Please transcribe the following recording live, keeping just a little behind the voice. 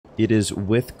It is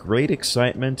with great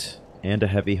excitement and a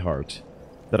heavy heart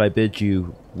that I bid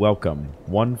you welcome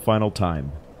one final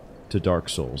time to Dark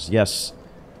Souls. Yes,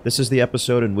 this is the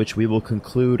episode in which we will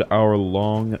conclude our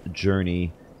long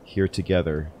journey here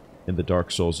together in the Dark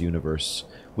Souls universe.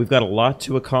 We've got a lot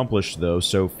to accomplish though,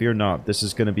 so fear not, this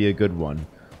is going to be a good one.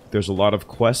 There's a lot of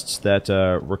quests that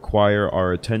require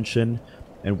our attention,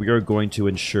 and we are going to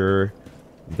ensure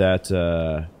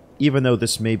that even though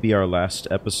this may be our last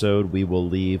episode, we will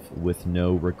leave with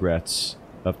no regrets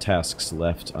of tasks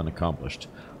left unaccomplished.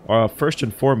 First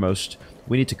and foremost,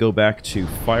 we need to go back to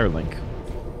Firelink.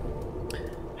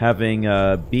 Having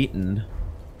beaten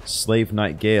Slave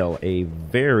Knight Gale, a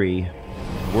very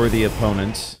worthy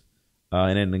opponent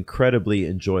in an incredibly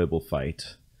enjoyable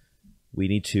fight, we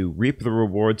need to reap the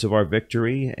rewards of our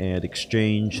victory and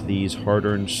exchange these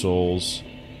hard-earned souls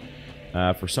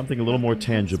for something a little more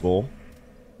tangible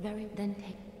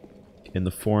in the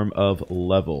form of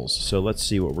levels. So let's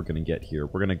see what we're going to get here.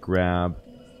 We're going to grab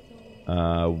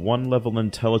 1 level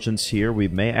intelligence here. We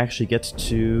may actually get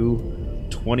to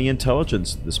 20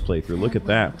 intelligence this playthrough. Look at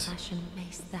that.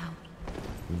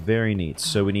 Very neat.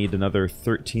 So we need another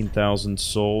 13,000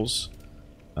 souls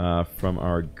from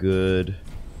our good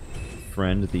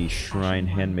friend, the Shrine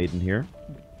Handmaiden here.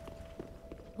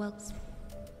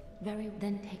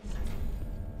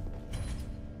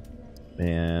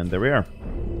 And there we are.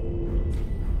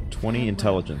 20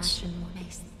 intelligence.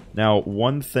 Now,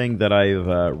 one thing that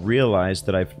I've realized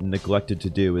that I've neglected to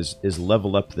do is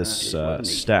level up this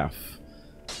staff.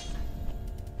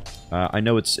 I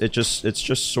know it's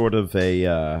just sort of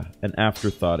an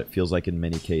afterthought, it feels like in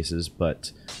many cases,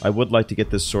 but I would like to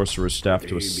get this Sorcerer's Staff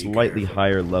to a slightly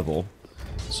higher level.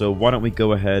 So why don't we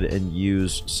go ahead and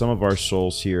use some of our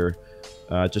souls here,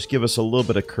 just give us a little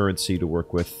bit of currency to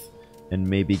work with, and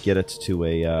maybe get it to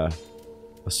a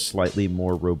slightly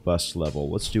more robust level.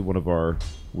 Let's do one of our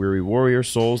Weary Warrior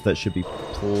souls. That should be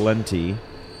plenty,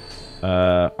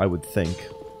 I would think.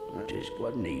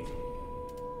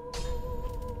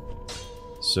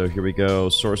 So here we go,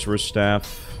 Sorcerer's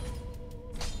Staff.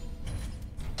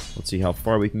 Let's see how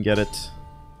far we can get it.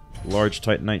 Large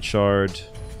Titanite Shard.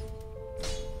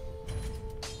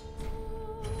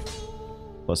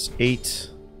 +8.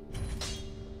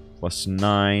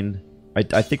 +9.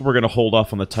 I think we're going to hold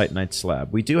off on the Titanite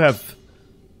Slab. We do have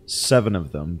 7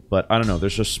 of them, but I don't know.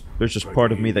 There's just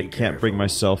part of me that can't bring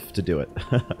myself to do it.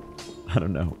 I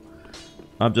don't know.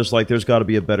 I'm just like, there's got to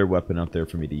be a better weapon out there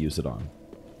for me to use it on.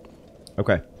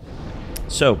 Okay.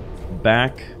 So,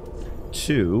 back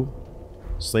to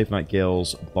Slave Knight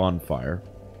Gale's bonfire.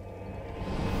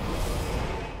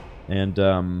 And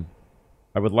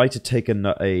I would like to take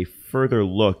a further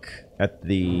look at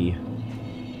the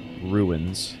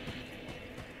ruins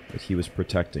that he was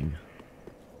protecting.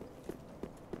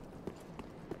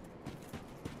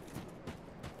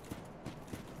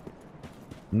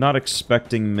 Not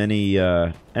expecting many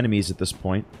enemies at this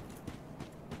point.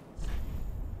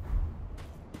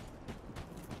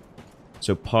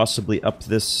 So possibly up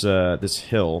this this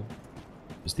hill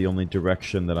is the only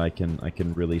direction that I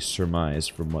can really surmise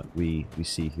from what we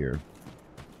see here.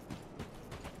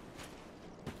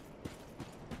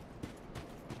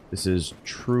 This is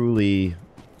truly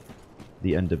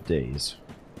the end of days.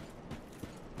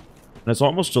 And it's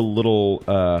almost a little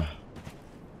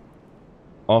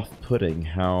off-putting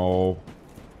how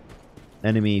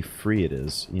enemy-free it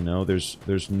is. You know,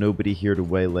 there's nobody here to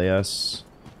waylay us.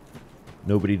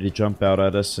 Nobody to jump out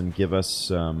at us and give us,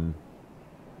 well,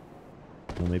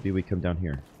 maybe we come down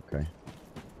here. Okay.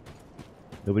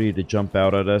 Nobody to jump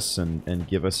out at us and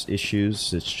give us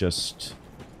issues. It's just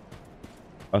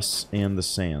us and the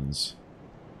sands.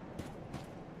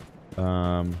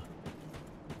 I'm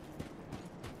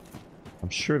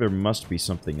sure there must be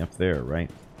something up there, right?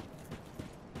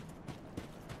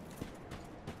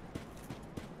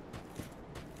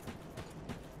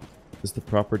 Is the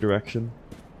proper direction?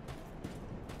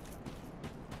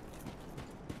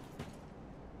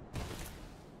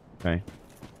 Okay.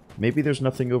 Maybe there's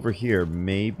nothing over here.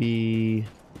 Maybe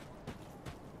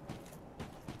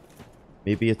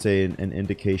it's an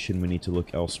indication we need to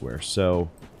look elsewhere.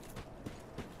 So,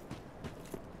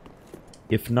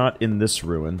 if not in this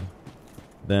ruin,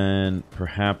 then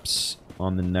perhaps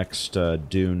on the next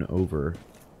dune over,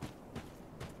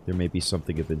 there may be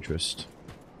something of interest.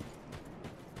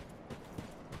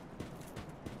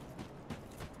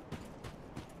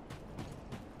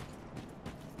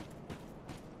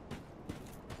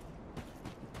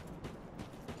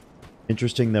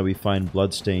 Interesting that we find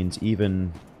bloodstains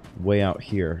even way out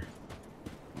here.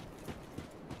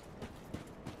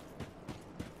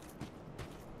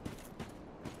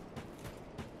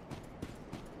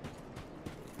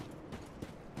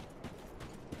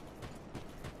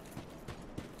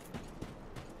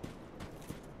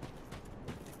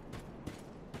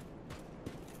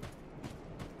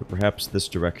 Perhaps this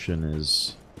direction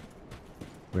is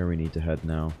where we need to head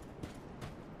now.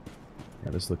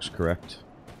 Yeah, this looks correct.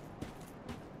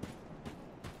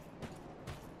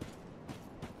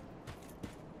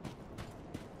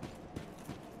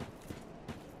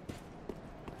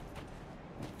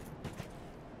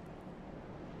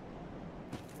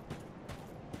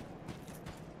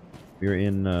 We're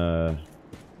in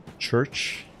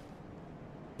church,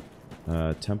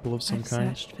 temple of some kind.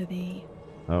 I've searched for thee,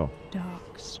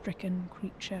 dark, stricken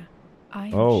creature. I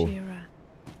am Shira,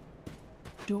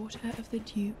 daughter of the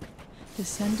Duke,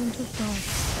 descendant of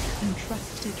gods, and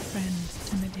trusted friend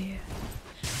to Medea.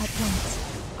 At once,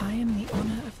 I am the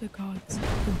honor of the gods,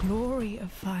 the glory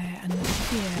of fire, and the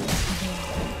fear of the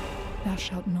Lord. Thou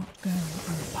shalt not go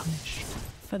unpunished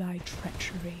for thy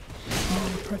treachery, thy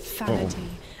profanity,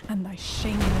 and thy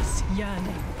shameless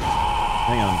yearning.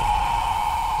 Hang on.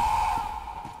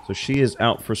 So she is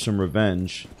out for some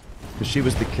revenge, because she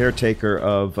was the caretaker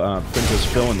of Princess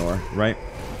Philinor, right?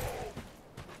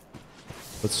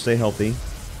 Let's stay healthy.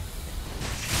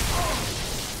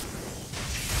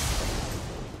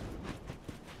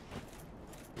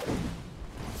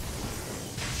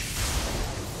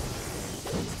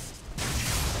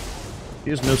 He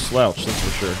is no slouch, that's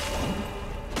for sure.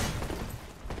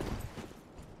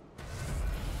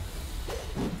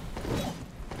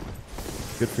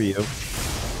 Good for you.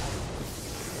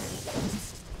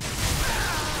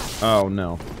 Oh,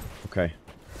 no. Okay.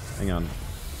 Hang on.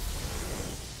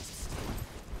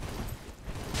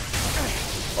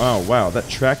 Oh, wow. That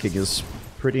tracking is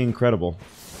pretty incredible.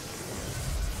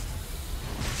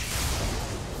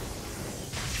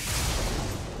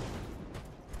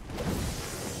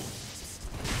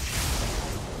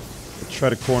 Let's try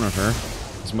to corner her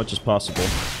as much as possible.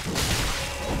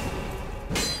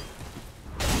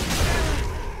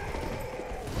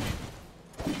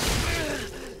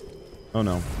 Oh,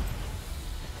 no.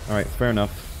 Alright, fair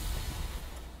enough.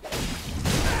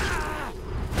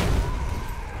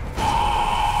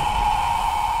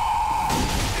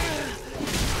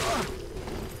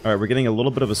 Alright, we're getting a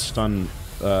little bit of a stun,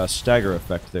 stagger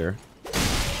effect there.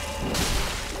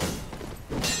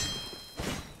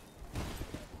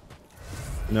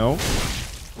 No?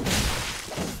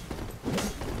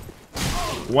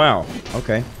 Wow,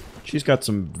 okay. She's got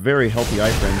some very healthy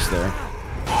iframes there.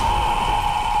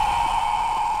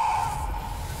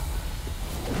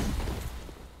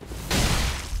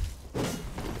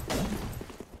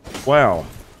 Wow.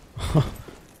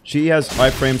 She has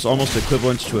iframes almost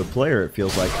equivalent to a player, it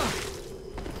feels like.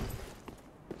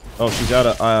 Oh, she's out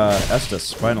of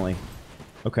Estus, finally.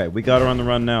 Okay, we got her on the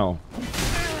run now.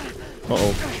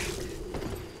 Uh-oh.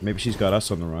 Maybe she's got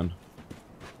us on the run.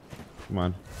 Come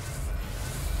on.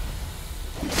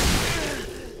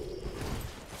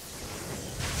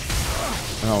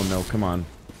 Oh no, come on.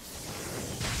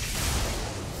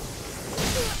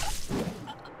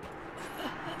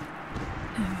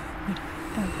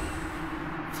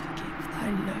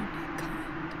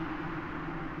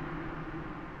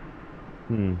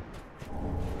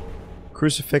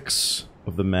 Crucifix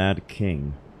of the Mad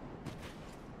King.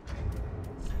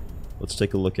 Let's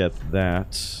take a look at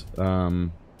that.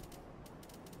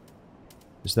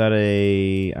 Is that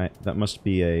a... that must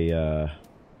be a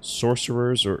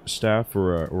sorcerer's or staff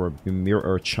or a mirror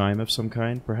or a chime of some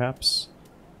kind, perhaps?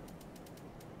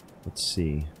 Let's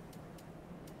see.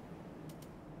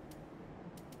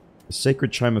 The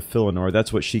Sacred Chime of Philinor,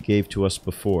 that's what she gave to us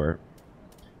before.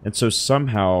 And so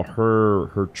somehow her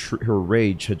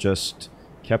rage had just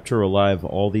kept her alive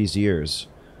all these years.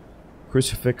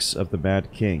 Crucifix of the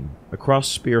Mad King. A cross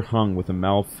spear hung with a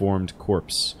malformed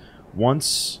corpse.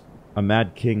 Once a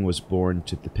Mad King was born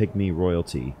to the Pygmy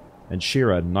royalty, and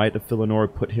Shira, Knight of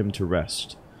Philinor, put him to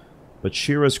rest. But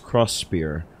Shira's cross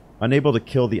spear, unable to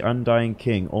kill the undying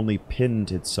king, only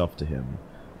pinned itself to him.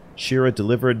 Shira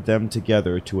delivered them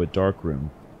together to a dark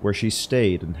room, where she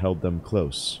stayed and held them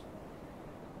close.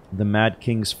 The Mad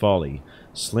King's folly.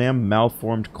 Slam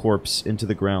malformed corpse into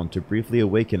the ground to briefly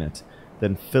awaken it,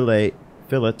 then fill it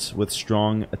with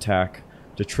strong attack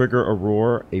to trigger a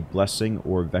roar, a blessing,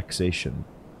 or vexation.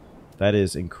 That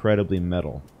is incredibly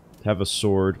metal. To have a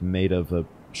sword made of a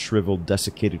shriveled,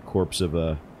 desiccated corpse of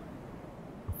a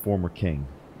former king.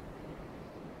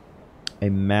 A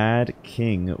Mad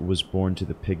King was born to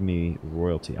the Pygmy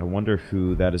royalty. I wonder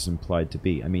who that is implied to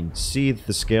be. I mean, Seath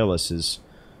the Scaleless is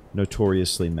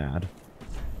notoriously mad.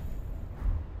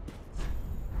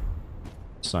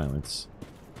 Silence.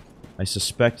 I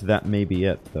suspect that may be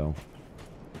it, though.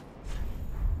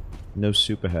 No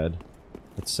soup ahead.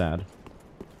 That's sad.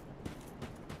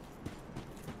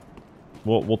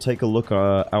 we'll take a look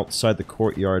outside the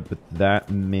courtyard, but that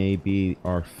may be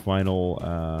our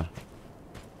final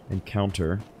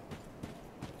encounter.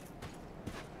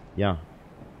 Yeah,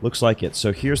 looks like it.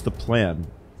 So here's the plan.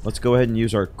 Let's go ahead and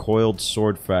use our coiled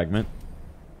sword fragment.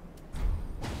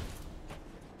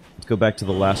 Let's go back to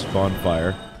the last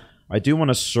bonfire. I do want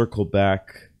to circle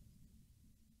back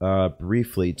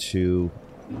briefly to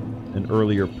an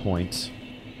earlier point.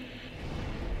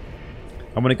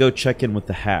 I'm going to go check in with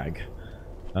the hag.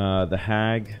 The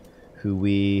hag who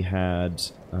we had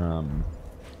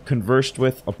conversed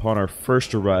with upon our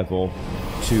first arrival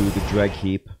to the Dreg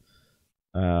Heap.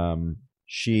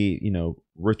 She, you know,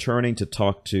 returning to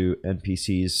talk to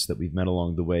NPCs that we've met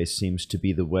along the way seems to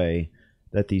be the way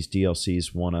that these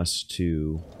DLCs want us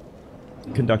to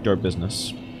conduct our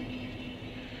business.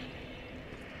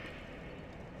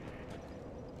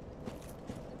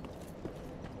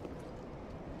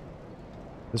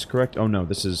 Is this correct? Oh no,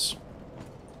 this is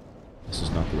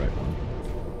not the right one.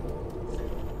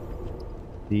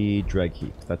 The Dreg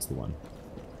Heap, that's the one.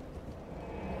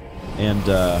 And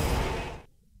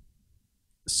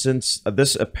since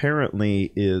this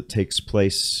apparently takes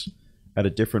place at a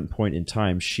different point in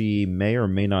time, she may or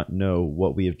may not know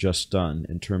what we have just done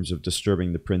in terms of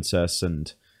disturbing the princess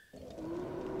and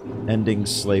ending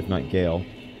Slave Knight Gale.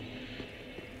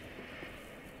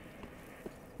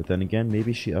 But then again,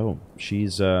 maybe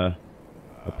she's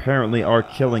apparently our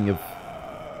killing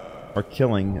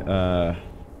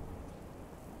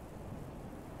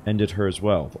ended her as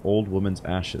well. The old woman's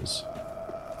ashes.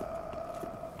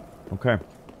 Okay.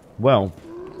 Well,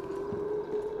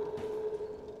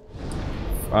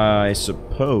 I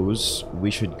suppose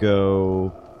we should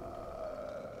go...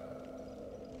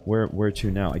 Where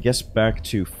to now? I guess back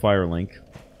to Firelink.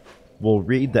 We'll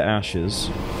read the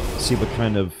ashes, see what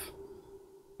kind of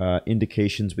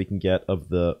indications we can get of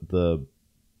the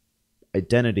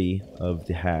identity of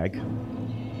the hag.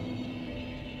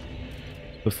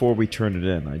 Before we turn it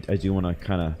in, I do want to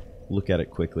kind of look at it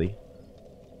quickly.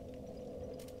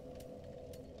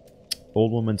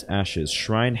 Old woman's ashes.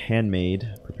 Shrine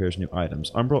handmaid prepares new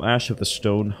items. Umbral ash of the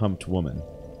stone-humped woman.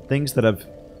 Things that have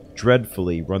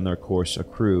dreadfully run their course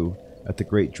accrue at the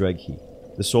great Dreg Heap.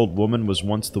 This old woman was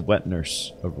once the wet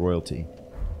nurse of royalty.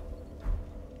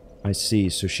 I see.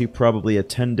 So she probably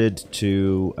attended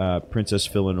to Princess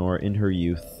Philinor in her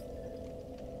youth.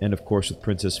 And of course with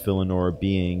Princess Philinor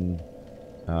being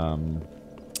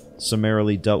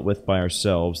summarily dealt with by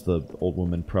ourselves, the old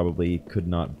woman probably could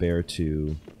not bear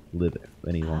to live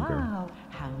any longer.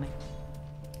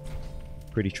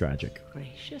 Pretty tragic.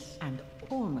 Gracious, and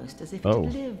almost as if it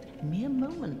had lived mere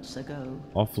moments ago.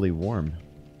 Awfully warm.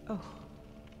 Oh,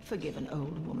 forgive an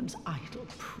old woman's idle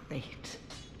prate.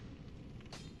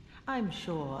 I'm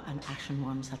sure an ashen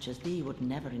one such as thee would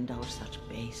never indulge such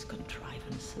base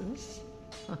contrivances.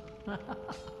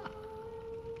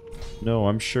 No,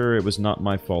 I'm sure it was not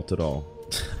my fault at all.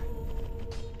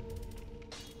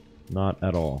 Not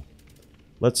at all.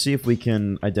 Let's see if we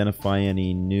can identify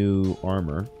any new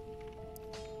armor.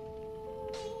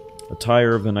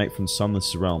 Attire of the Knight from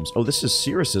Sunless Realms. Oh, this is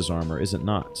Cirrus's armor, is it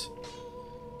not?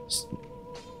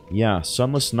 Yeah,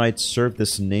 Sunless Knights serve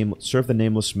the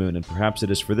Nameless Moon, and perhaps it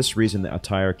is for this reason the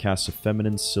attire casts a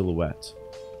feminine silhouette.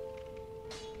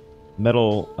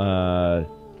 Metal,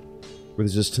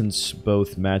 resistance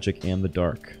both magic and the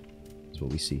dark, is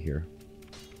what we see here.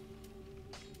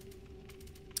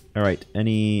 Alright,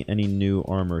 any new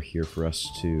armor here for us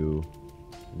to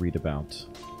read about?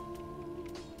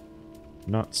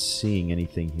 Not seeing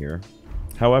anything here.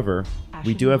 However,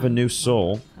 we do have a new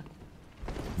soul.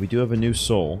 We do have a new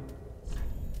soul.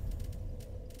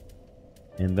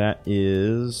 And that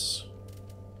is...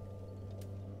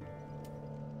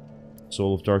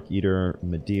 Soul of Dark Eater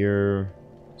Midir.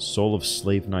 Soul of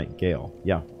Slave Knight Gale.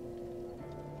 Yeah.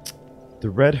 The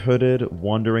red-hooded,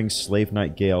 wandering Slave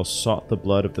Knight Gale sought the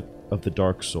blood of the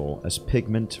Dark Soul as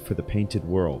pigment for the painted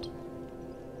world.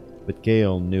 But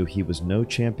Gale knew he was no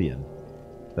champion,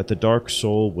 that the Dark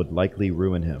Soul would likely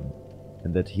ruin him,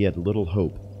 and that he had little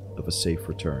hope of a safe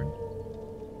return.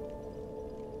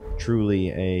 Truly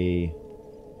a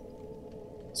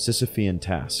Sisyphean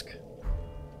task.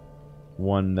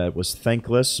 One that was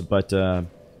thankless, but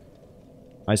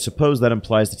I suppose that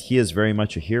implies that he is very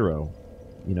much a hero.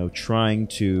 You know, trying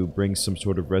to bring some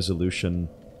sort of resolution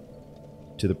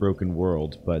to the broken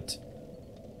world, but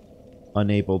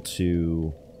unable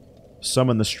to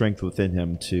summon the strength within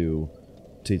him to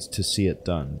see it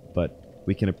done. But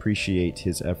we can appreciate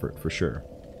his effort for sure.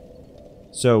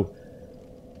 So,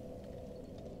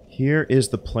 Here is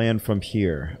the plan from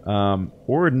here.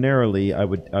 Ordinarily,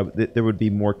 there would be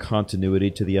more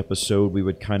continuity to the episode. We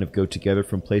would kind of go together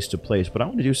from place to place, but I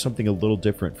want to do something a little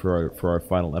different for our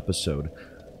final episode.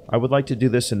 I would like to do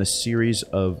this in a series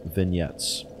of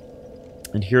vignettes.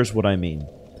 And here's what I mean.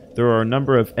 There are a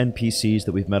number of NPCs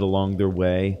that we've met along their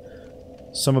way.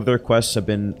 Some of their quests have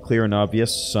been clear and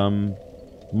obvious, some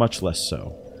much less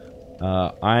so.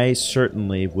 I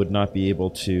certainly would not be able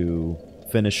to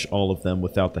finish all of them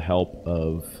without the help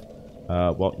of,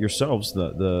 well, yourselves,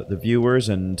 the viewers,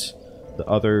 and the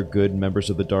other good members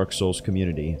of the Dark Souls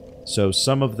community. So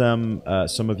some of them,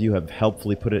 some of you have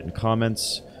helpfully put it in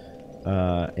comments,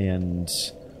 and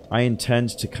I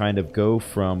intend to kind of go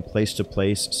from place to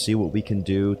place, see what we can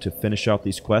do to finish out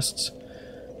these quests.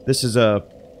 This is a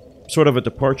sort of a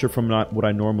departure from what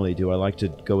I normally do. I like to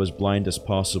go as blind as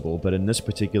possible, but in this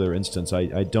particular instance,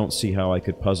 I don't see how I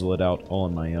could puzzle it out all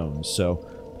on my own. So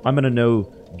I'm going to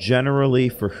know generally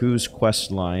for whose quest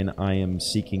line I am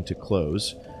seeking to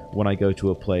close when I go to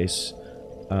a place,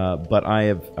 but I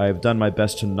have done my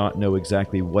best to not know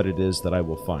exactly what it is that I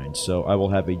will find. So I will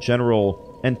have a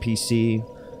general NPC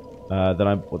that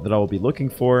I will be looking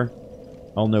for.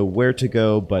 I'll know where to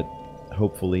go, but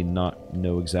hopefully not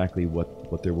know exactly what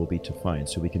there will be to find,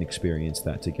 so we can experience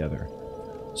that together.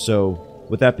 So,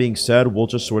 with that being said, we'll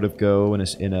just sort of go in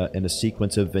a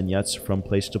sequence of vignettes from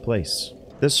place to place.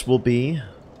 This will be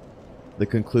the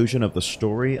conclusion of the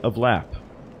story of Lap.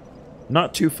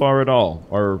 Not too far at all,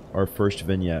 our first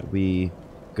vignette. We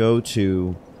go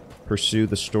to pursue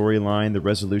the storyline, the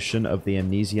resolution of the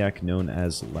amnesiac known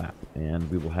as Lap, and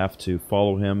we will have to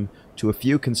follow him to a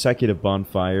few consecutive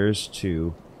bonfires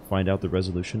to find out the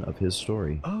resolution of his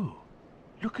story. Oh,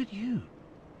 look at you.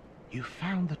 You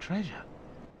found the treasure.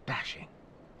 Dashing.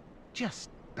 Just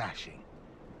dashing.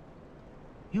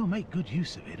 You'll make good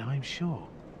use of it, I'm sure.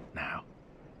 Now,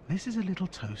 this is a little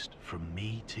toast from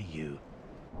me to you.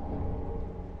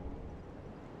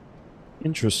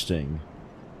 Interesting.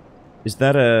 Is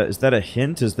that a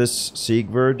hint? Is this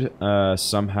Siegward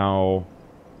somehow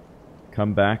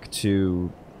come back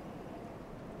to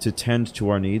tend to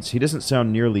our needs? He doesn't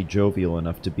sound nearly jovial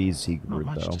enough to be Siegward,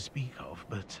 Not much though. to speak of,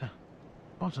 but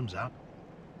bottoms up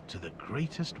to the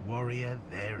greatest warrior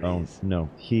there is. Oh, no.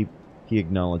 He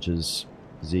acknowledges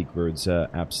Siegward's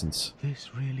absence.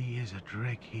 This really is a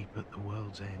dreg heap at the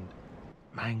world's end.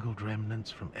 Mangled remnants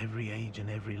from every age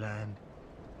and every land.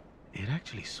 It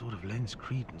actually sort of lends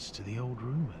credence to the old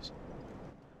rumors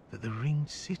that the ringed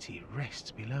city rests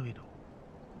below it all.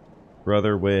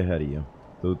 Brother, way ahead of you.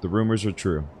 The rumors are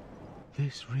true.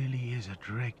 This really is a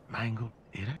dreg mangled.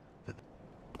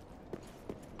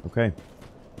 Okay.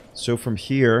 So from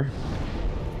here,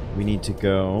 we need to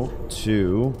go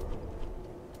to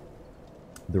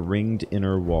the ringed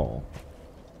inner wall.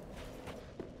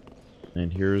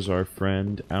 And here's our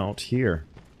friend out here,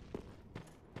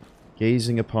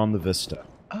 gazing upon the vista.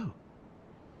 Oh.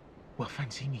 Well,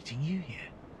 fancy meeting you here.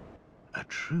 A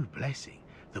true blessing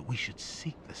that we should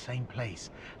seek the same place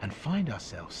and find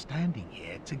ourselves standing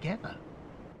here together.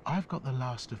 I've got the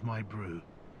last of my brew.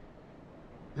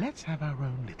 Let's have our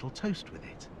own little toast with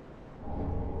it.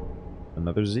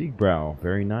 Another Siegbrow.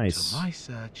 Very nice. To my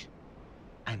search,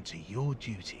 and to your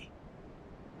duty,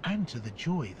 and to the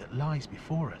joy that lies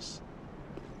before us.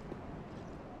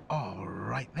 All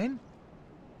right then.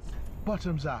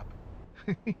 Bottoms up.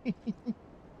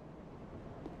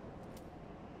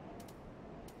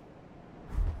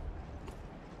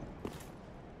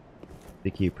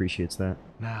 Think he appreciates that.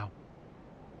 Now,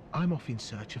 I'm off in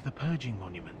search of the Purging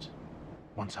Monument.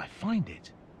 Once I find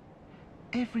it,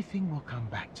 everything will come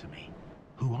back to me.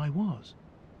 Who I was,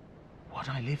 what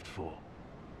I lived for,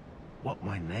 what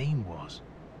my name was,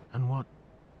 and what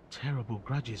terrible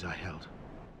grudges I held.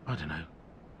 I don't know.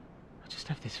 I just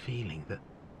have this feeling that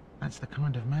that's the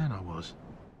kind of man I was.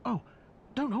 Oh,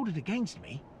 don't hold it against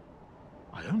me.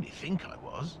 I only think I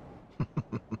was.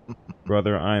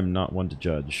 Brother, I am not one to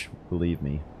judge. Believe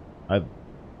me. I've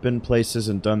been places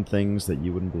and done things that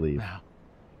you wouldn't believe. Now,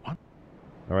 what?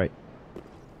 Alright.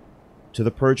 To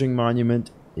the Purging Monument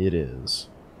it is.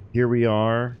 Here we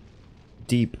are,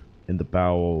 deep in the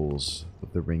bowels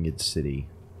of the Ringed City.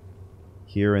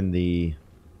 Here in the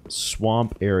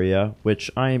swamp area, which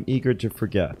I am eager to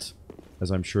forget, as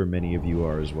I'm sure many of you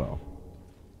are as well.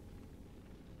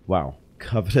 Wow.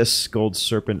 Covetous Gold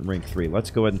Serpent Rank 3. Let's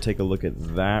go ahead and take a look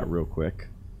at that real quick.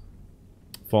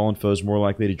 Fallen foes more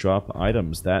likely to drop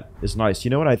items. That is nice. You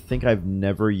know what? I think I've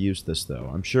never used this, though.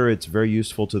 I'm sure it's very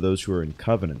useful to those who are in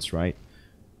Covenants, right?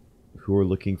 Who are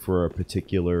looking for a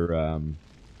particular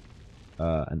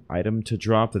an item to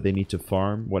drop that they need to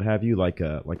farm, what have you, like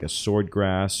a sword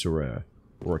grass or a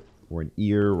Or an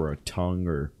ear, or a tongue,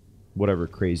 or whatever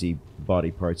crazy body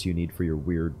parts you need for your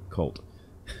weird cult.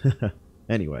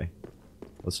 Anyway,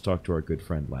 let's talk to our good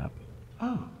friend Lap.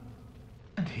 Oh,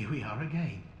 and here we are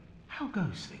again. How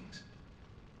goes things?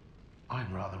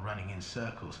 I'm rather running in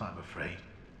circles, I'm afraid.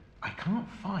 I can't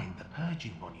find the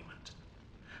purging monument.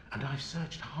 And I've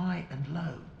searched high and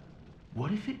low.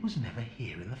 What if it was never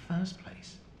here in the first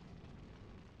place?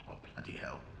 Oh, bloody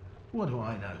hell. What do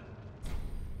I know?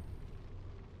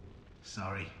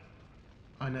 Sorry.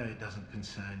 I know it doesn't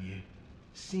concern you.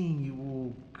 Seeing you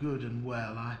all good and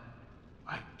well, I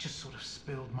just sort of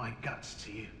spilled my guts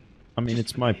to you. I mean, Just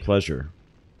it's my pleasure.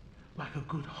 like a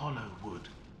good hollow would.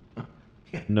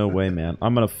 Yeah. No way, man.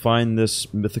 I'm gonna find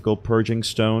this mythical purging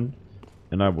stone,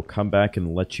 and I will come back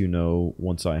and let you know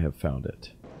once I have found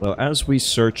it. Well, as we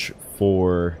search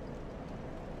for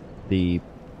the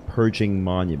purging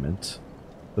monument,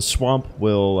 the swamp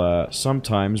will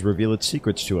sometimes reveal its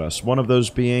secrets to us. One of those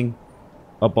being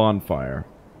a bonfire.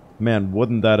 Man,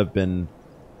 wouldn't that have been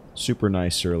super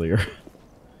nice earlier?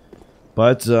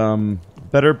 But,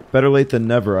 better late than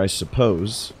never, I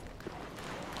suppose.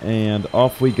 And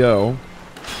off we go.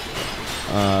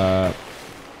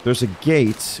 There's a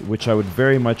gate, which I would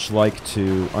very much like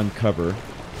to uncover.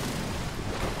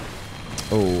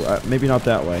 Oh, maybe not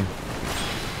that way.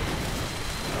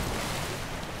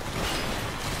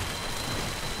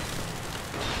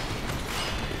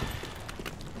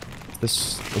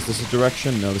 Is this a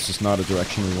direction? No, this is not a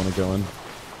direction we want to go in.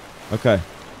 Okay.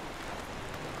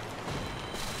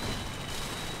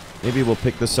 Maybe we'll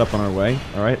pick this up on our way.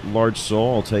 Alright, large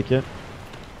soul, I'll take it.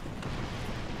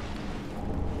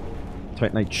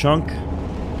 Titanite chunk.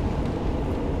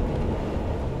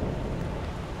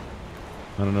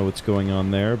 I don't know what's going on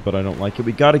there, but I don't like it.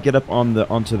 We gotta get up on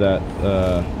onto that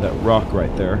that rock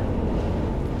right there.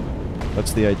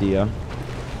 That's the idea.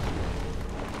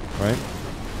 Right?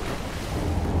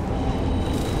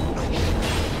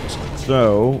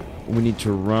 So, we need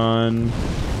to run...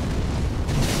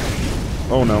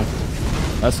 Oh no.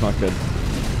 That's not good.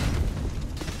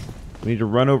 We need to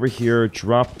run over here,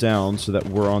 drop down so that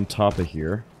we're on top of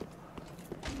here.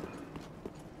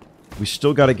 We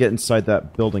still gotta get inside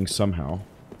that building somehow.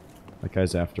 That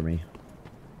guy's after me.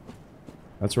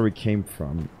 That's where we came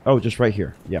from. Oh, just right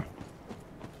here. Yeah.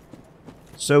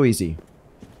 So easy.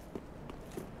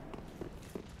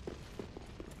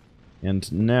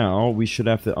 And now we should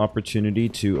have the opportunity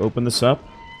to open this up.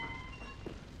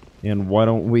 And why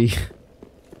don't we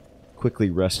quickly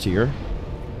rest here.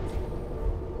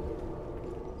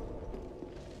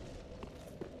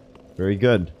 Very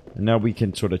good. And now we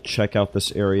can sort of check out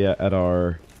this area at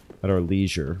our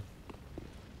leisure.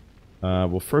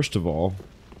 Well, first of all,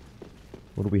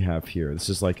 what do we have here? This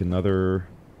is like another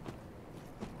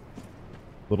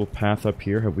little path up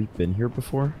here. Have we been here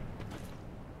before?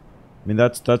 I mean,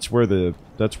 that's where the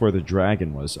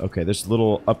dragon was. Okay, there's a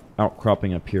little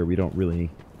outcropping up here we don't really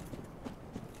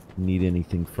need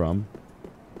anything from.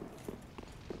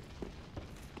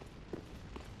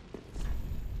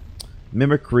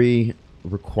 Mimicry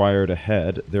required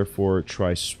ahead, therefore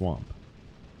try swamp.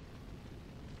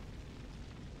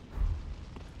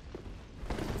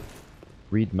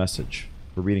 Read message.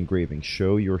 For read engraving.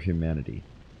 Show your humanity.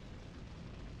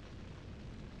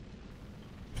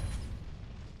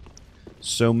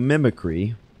 So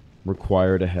mimicry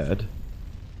required ahead,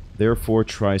 therefore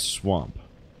try swamp.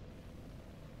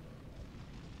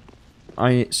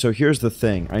 So here's the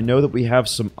thing. I know that we have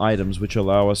some items which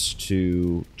allow us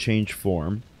to change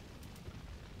form.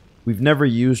 We've never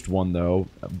used one though,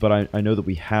 but I know that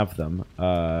we have them.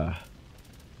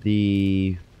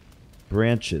 The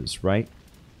branches, right?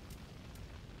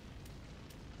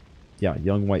 Yeah,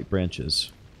 young white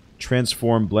branches.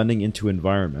 Transform, blending into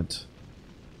environment.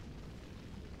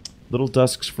 Little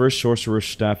Dusk's first sorcerer's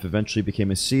staff eventually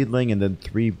became a seedling, and then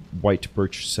 3 white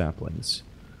birch saplings.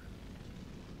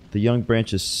 The young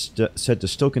branch is said to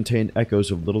still contain echoes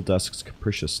of Little Dusk's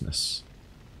capriciousness.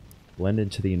 Blend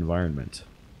into the environment.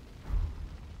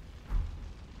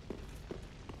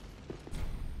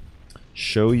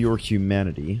 Show your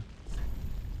humanity.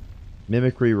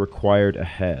 Mimicry required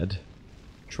ahead.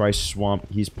 Try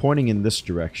swamp. He's pointing in this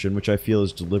direction, which I feel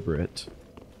is deliberate.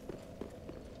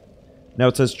 Now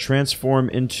it says transform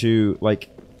into, like,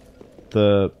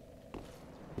 the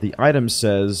item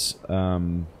says,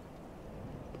 blend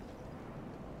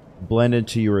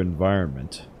into your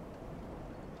environment.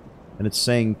 And it's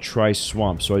saying try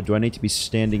swamp. So do I need to be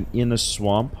standing in a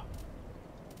swamp?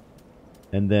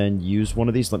 And then use one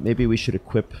of these? Maybe we should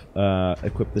equip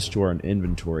this to our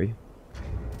inventory.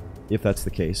 If that's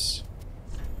the case.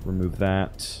 Remove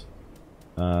that.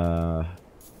 I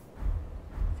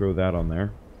throw that on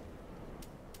there.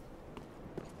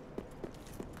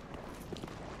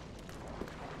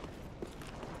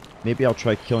 Maybe I'll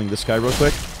try killing this guy real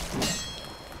quick.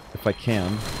 If I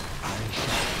can.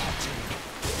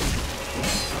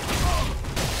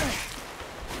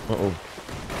 Uh-oh.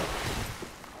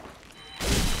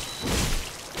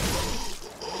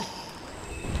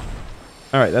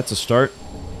 Alright, that's a start.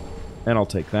 And I'll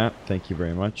take that. Thank you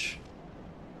very much.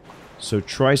 So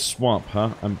try swamp,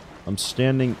 huh? I'm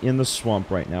standing in the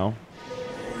swamp right now.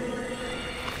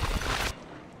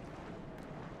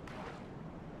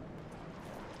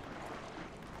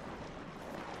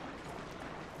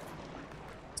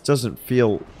 This doesn't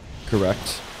feel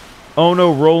correct. Oh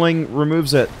no, rolling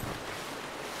removes it.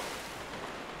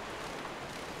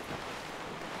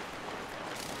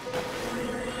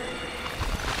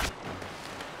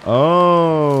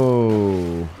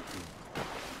 Oh.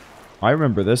 I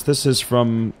remember this. This is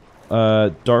from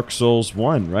Dark Souls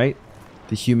 1, right?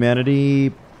 The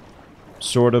humanity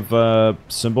sort of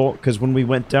symbol. Because when we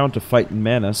went down to fight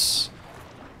Manus,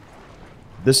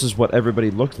 this is what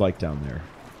everybody looked like down there.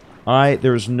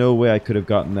 There's no way I could have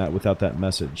gotten that without that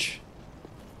message.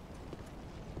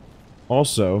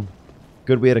 Also,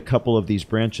 good we had a couple of these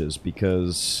branches,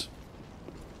 because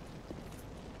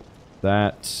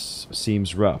that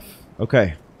seems rough.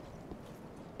 Okay.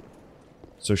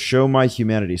 So show my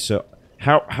humanity. So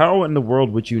how in the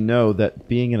world would you know that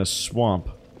being in a swamp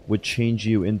would change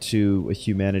you into a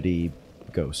humanity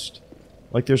ghost?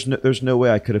 Like there's no way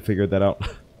I could have figured that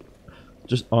out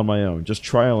just on my own. Just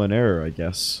trial and error, I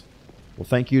guess. Well,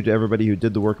 thank you to everybody who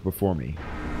did the work before me.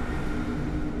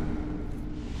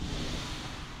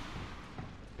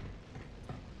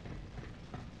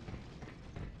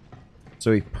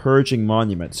 So a purging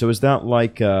monument. So is that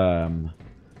like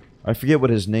I forget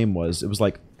what his name was. It was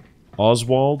like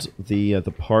Oswald, the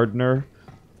pardoner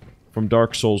from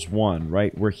Dark Souls 1,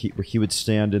 right? Where he would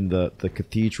stand in the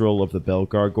cathedral of the Bell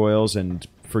Gargoyles and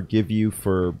forgive you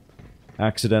for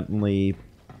accidentally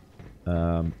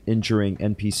injuring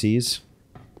NPCs.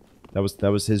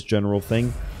 That was his general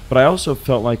thing. But I also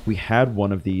felt like we had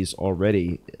one of these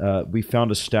already. We found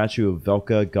a statue of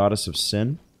Velka, goddess of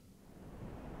sin.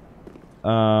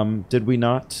 Did we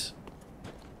not?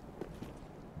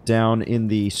 Down in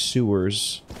the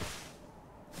sewers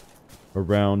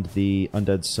around the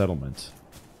undead settlement.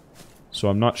 So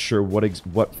I'm not sure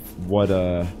what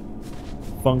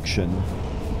function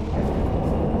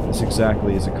this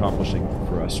exactly is accomplishing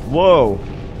for us. Whoa!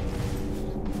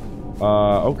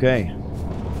 Okay.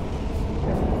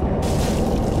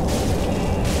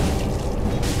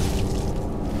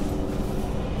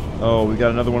 Oh, we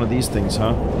got another one of these things,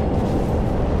 huh?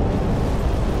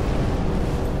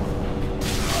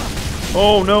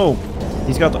 Oh no!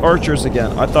 He's got the archers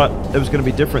again. I thought it was going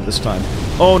to be different this time.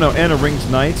 Oh no, and a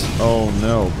ringed knight? Oh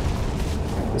no.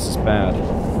 This is bad.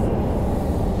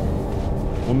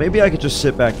 Well, maybe I could just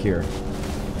sit back here.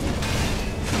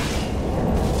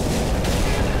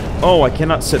 Oh, I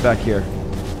cannot sit back here.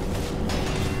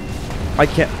 I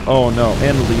can't... Oh no,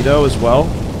 and Lido as well?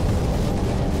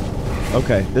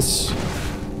 Okay, this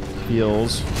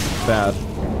feels bad.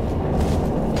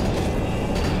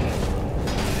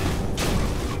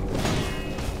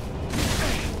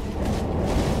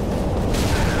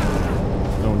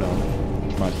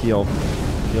 Heal.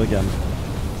 Heal again.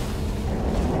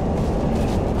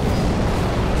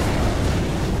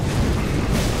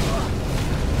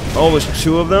 Oh, there's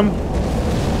two of them?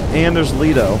 And there's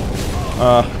Lido.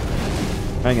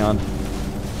 Hang on.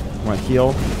 Come on,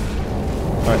 heal.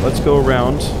 Alright, let's go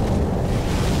around.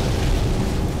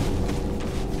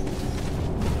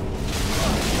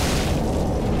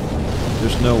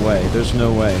 There's no way. There's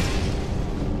no way.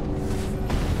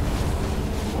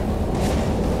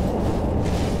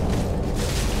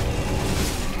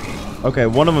 Okay,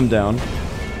 one of them down.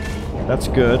 That's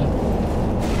good.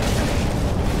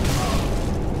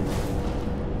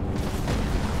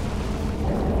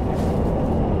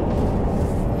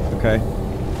 Okay.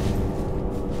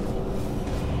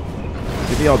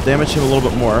 Maybe I'll damage him a little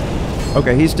bit more.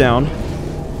 Okay, he's down.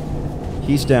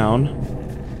 He's down.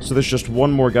 So there's just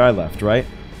one more guy left, right?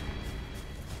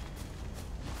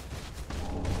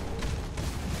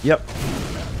 Yep.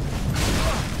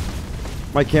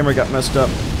 My camera got messed up.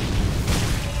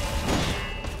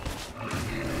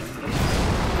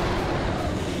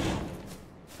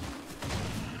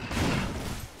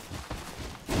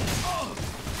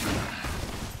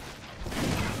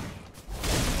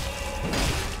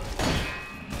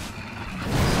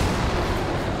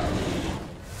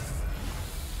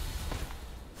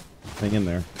 Hang in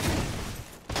there.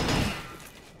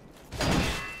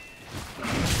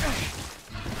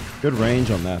 Good range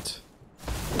on that.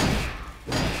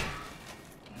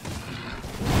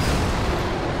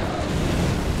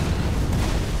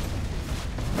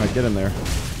 Alright, get in there.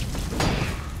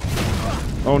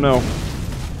 Oh no.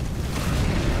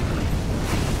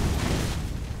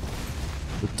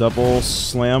 The double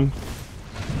slam.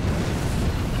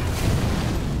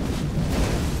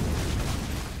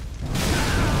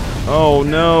 Oh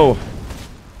no!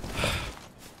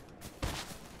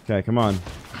 Okay, come on.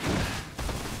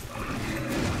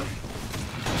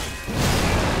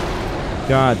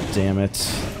 God damn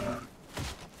it.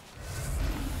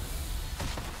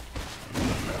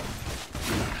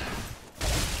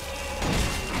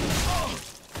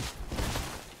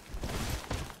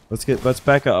 Let's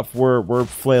back up. We're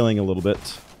flailing a little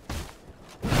bit.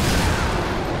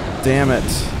 Damn it.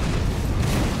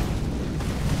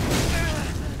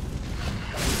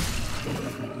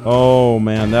 Oh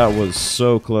man, that was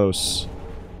so close.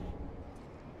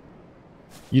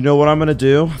 You know what I'm gonna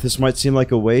do? This might seem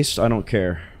like a waste. I don't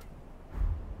care.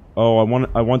 Oh, I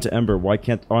want to ember. Why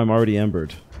can't? Oh, I'm already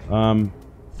embered.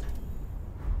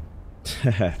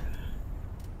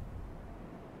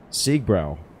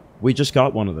 Siegbrow. We just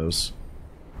got one of those.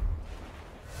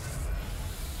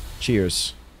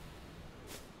 Cheers.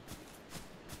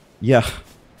 Yeah.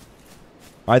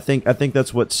 I think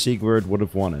that's what Sigurd would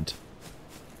have wanted.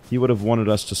 He would have wanted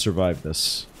us to survive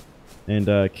this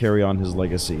and carry on his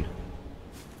legacy.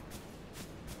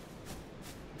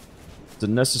 Is it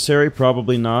necessary?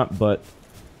 Probably not, but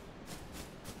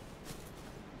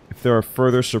if there are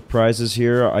further surprises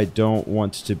here, I don't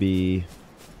want to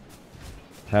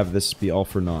have this be all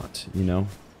for naught, you know?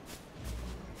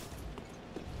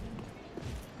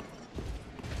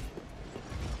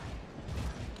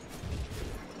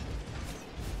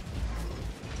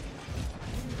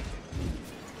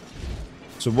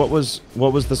 So what was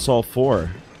this all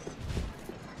for?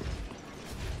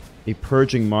 A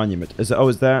purging monument. Is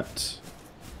that?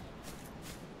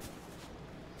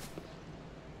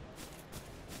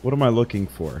 What am I looking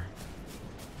for?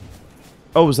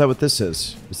 Oh, is that what this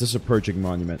is? Is this a purging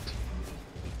monument?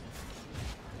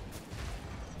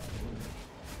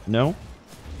 No?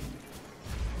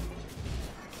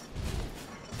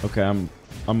 Okay, I'm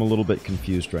a little bit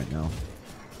confused right now.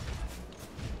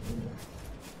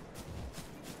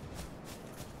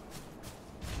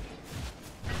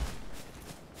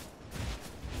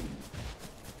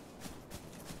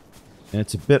 And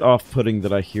it's a bit off-putting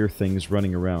that I hear things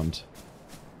running around.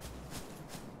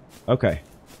 Okay.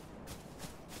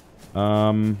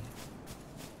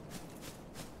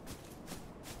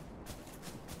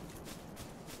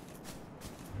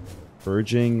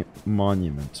 Purging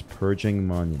monument. Purging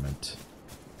monument.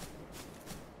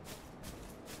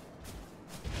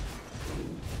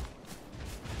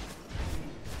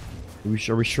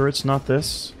 Are we sure it's not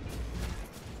this?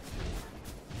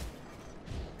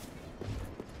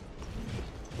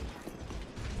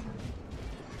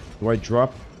 Do I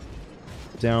drop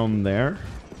down there?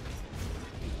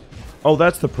 Oh,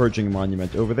 that's the purging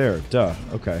monument over there. Duh.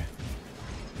 Okay.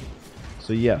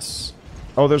 So yes.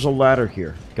 Oh, there's a ladder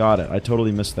here. Got it. I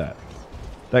totally missed that.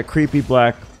 That creepy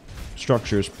black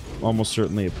structure is almost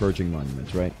certainly a purging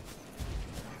monument, right?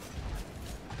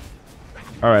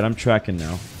 Alright, I'm tracking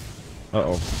now.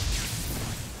 Uh-oh.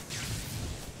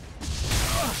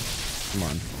 Come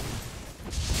on.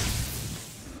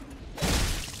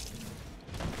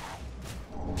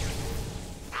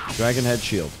 Dragon head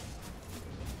shield.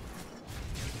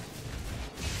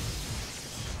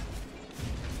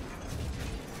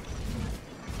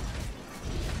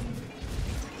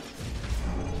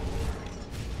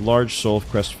 Large soul of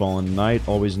crestfallen knight,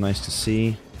 always nice to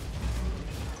see.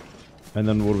 And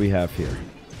then what do we have here?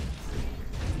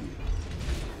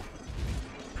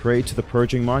 Pray to the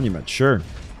purging monument. Sure.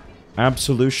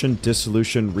 Absolution,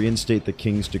 dissolution, reinstate the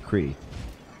king's decree.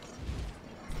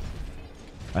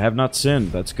 I have not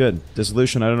sinned. That's good.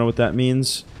 Dissolution, I don't know what that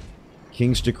means.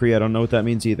 King's decree, I don't know what that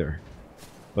means either.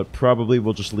 But probably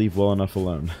we'll just leave well enough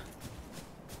alone.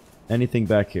 Anything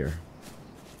back here?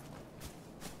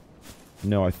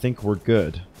 No, I think we're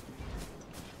good.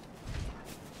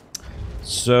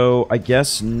 So, I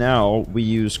guess now we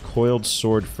use coiled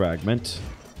sword fragment.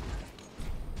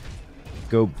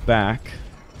 Go back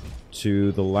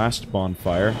to the last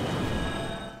bonfire.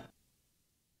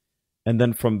 And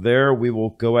then from there, we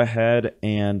will go ahead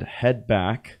and head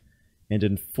back and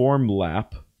inform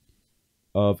Lap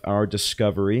of our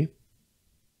discovery.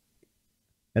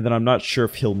 And then I'm not sure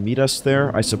if he'll meet us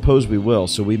there. I suppose we will,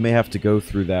 so we may have to go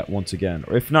through that once again.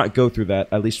 Or if not go through that,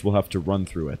 at least we'll have to run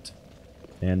through it.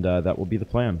 And that will be the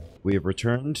plan. We have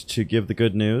returned to give the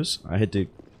good news. I had to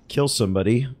kill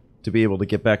somebody to be able to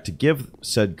get back to give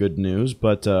said good news,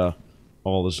 but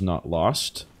all is not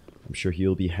lost. I'm sure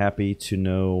he'll be happy to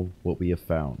know what we have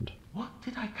found. What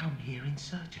did I come here in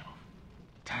search of?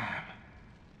 Damn.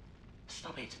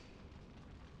 Stop it.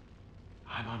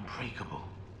 I'm unbreakable.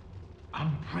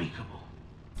 Unbreakable.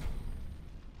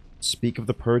 Speak of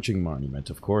the Purging Monument,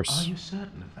 of course. Are you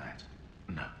certain of that?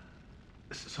 No.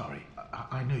 Sorry,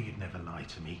 I know you'd never lie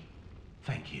to me.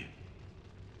 Thank you.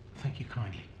 Thank you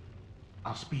kindly.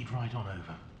 I'll speed right on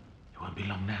over. It won't be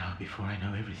long now before I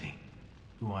know everything.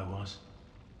 Who I was,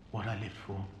 what I lived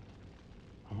for,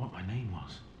 and what my name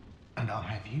was. And I'll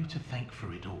have you to thank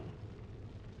for it all.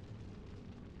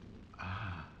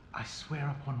 I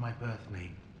swear upon my birth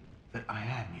name that I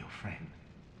am your friend.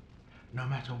 No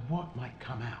matter what might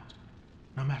come out,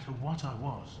 no matter what I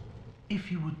was, if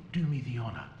you would do me the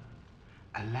honor,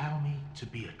 allow me to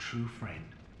be a true friend.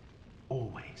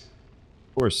 Always.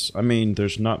 Of course. I mean,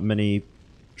 there's not many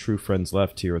true friends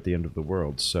left here at the end of the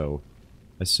world, so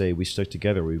I say we stick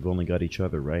together. We've only got each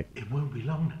other, right? It won't be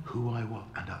long who I was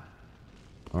and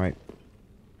Alright.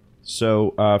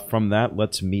 So, from that,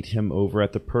 let's meet him over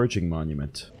at the Purging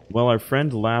Monument. Well, our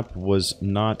friend Lap was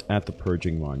not at the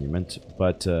Purging Monument,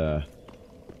 but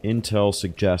intel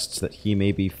suggests that he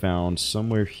may be found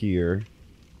somewhere here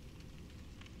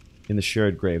in the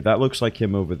shared grave. That looks like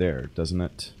him over there, doesn't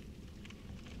it?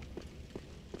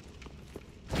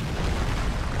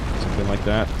 Something like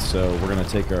that. So we're going to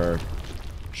take our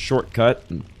shortcut.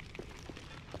 And...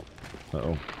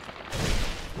 Uh-oh.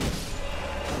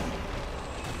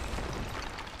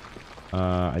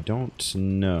 I don't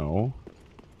know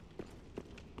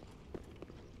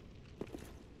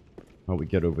how we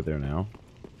get over there now.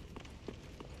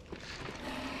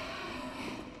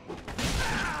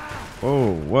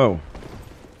 Oh, whoa.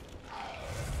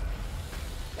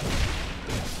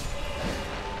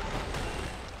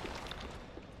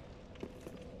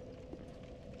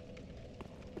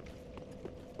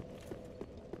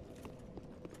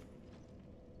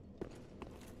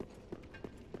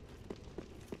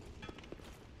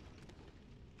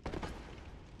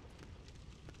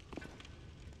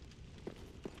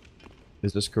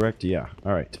 Is this correct? Yeah.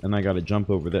 Alright. And I gotta jump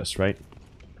over this, right?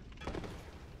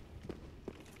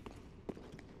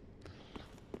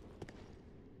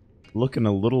 Looking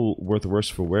a little worse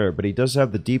for wear, but he does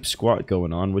have the deep squat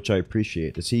going on, which I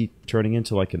appreciate. Is he turning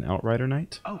into like an Outrider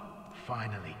Knight? Oh,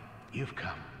 finally. You've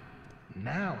come.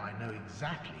 Now I know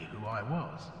exactly who I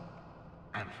was.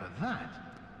 And for that,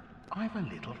 I've a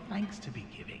little thanks to be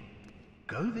giving.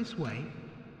 Go this way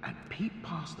and peep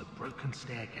past the broken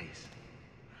staircase.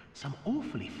 Some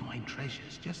awfully fine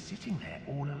treasures just sitting there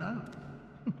all alone.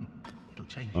 It'll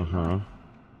change your life.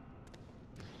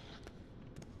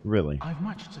 Really? I've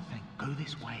much to thank. Go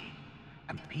this way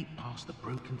and peep past the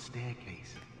broken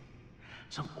staircase.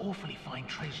 Some awfully fine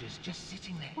treasures just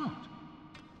sitting there. What?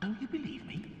 Don't you believe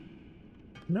me?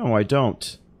 No, I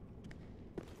don't.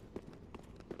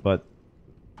 But...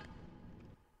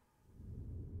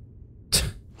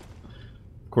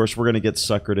 Of course, we're gonna get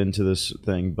suckered into this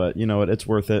thing, but you know what? It's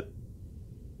worth it.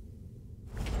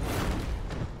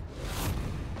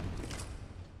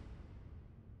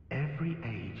 Every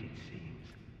age, it seems,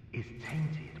 is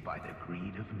tainted by the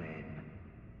greed of men.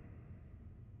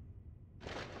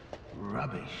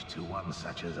 Rubbish to one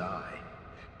such as I,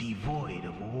 devoid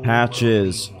of all...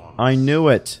 Patches. I knew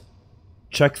it.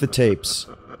 Check the tapes.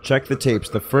 Check the tapes.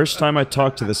 The first time I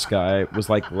talked to this guy was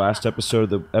like last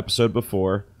episode, the episode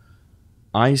before.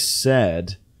 I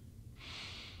said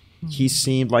he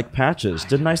seemed like Patches.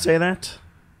 Didn't I say that?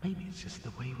 Maybe it's just the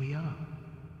way we are.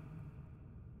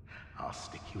 I'll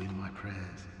stick you in my prayers.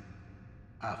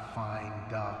 A fine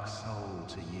dark soul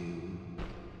to you.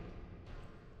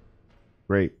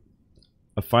 Great.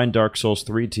 A fine Dark Souls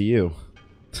 3 to you.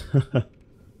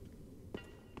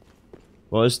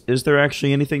 Well, is there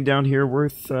actually anything down here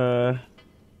worth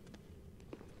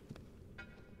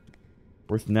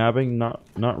nabbing?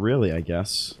 Not really, I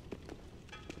guess.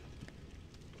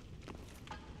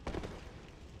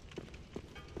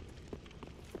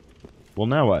 Well,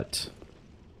 now what?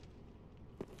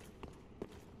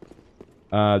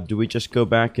 Do we just go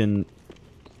back and...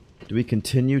 Do we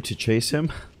continue to chase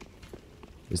him?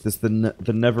 Is this the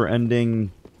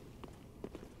never-ending...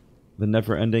 The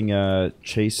never-ending,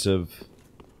 chase of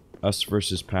us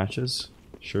versus Patches?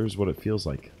 Sure is what it feels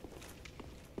like.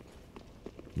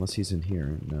 Unless he's in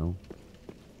here. No.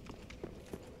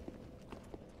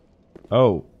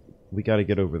 Oh! We gotta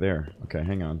get over there. Okay,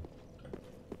 hang on.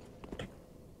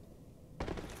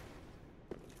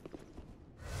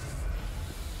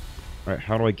 Alright,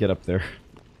 how do I get up there?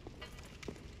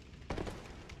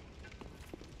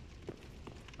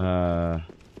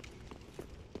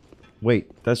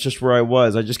 Wait, that's just where I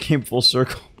was. I just came full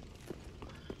circle.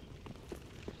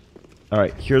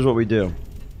 Alright, here's what we do.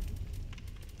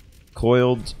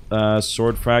 Coiled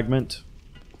sword fragment.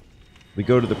 We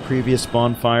go to the previous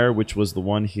bonfire, which was the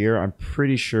one here. I'm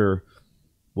pretty sure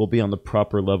we'll be on the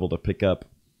proper level to pick up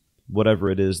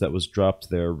whatever it is that was dropped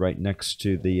there right next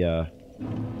to the...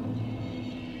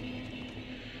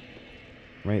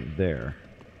 right there.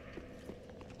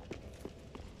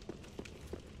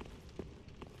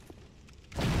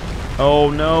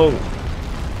 Oh no!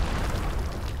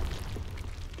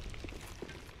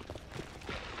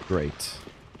 Great.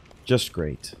 Just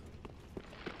great.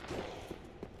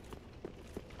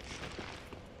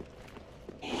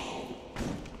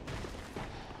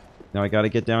 Now I gotta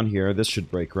get down here. This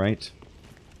should break, right?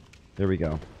 There we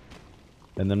go.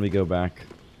 And then we go back.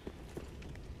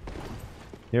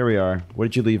 Here we are. What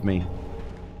did you leave me?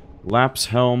 Laps,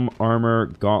 helm, armor,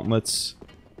 gauntlets,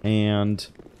 and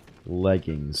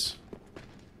leggings.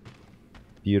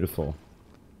 Beautiful.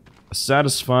 A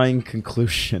satisfying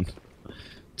conclusion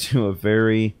to a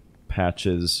very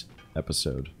Patches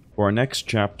episode. For our next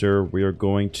chapter, we are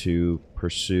going to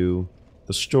pursue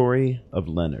the story of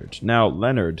Leonard. Now,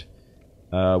 Leonard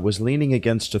was leaning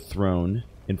against a throne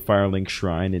in Firelink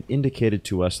Shrine and indicated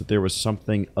to us that there was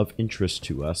something of interest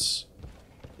to us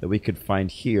that we could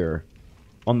find here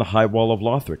on the High Wall of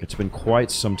Lothric. It's been quite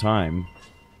some time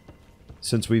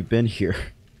since we've been here.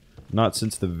 Not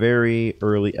since the very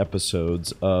early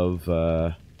episodes of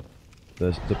the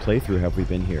playthrough have we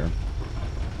been here.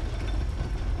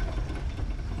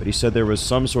 But he said there was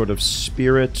some sort of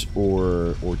spirit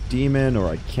or demon, or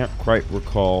I can't quite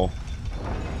recall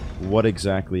what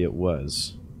exactly it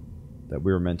was that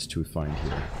we were meant to find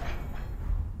here.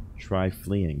 Try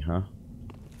fleeing, huh?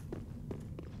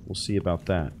 We'll see about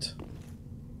that.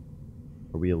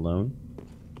 Are we alone?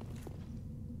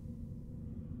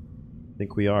 I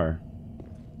think we are.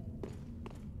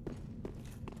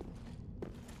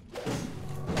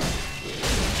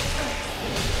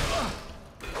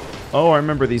 Oh, I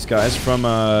remember these guys from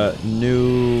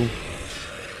New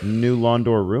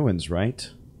Londor Ruins, right?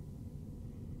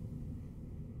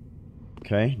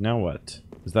 Okay, now what?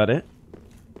 Is that it?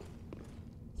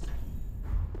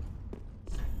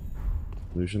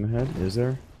 Illusion ahead? Is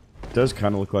there? It does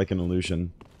kind of look like an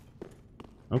illusion.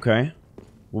 Okay.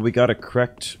 Well, we got a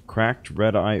cracked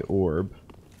red-eye orb.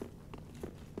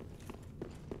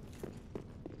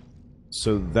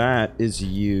 So that is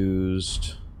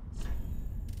used...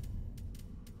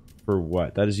 for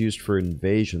what? That is used for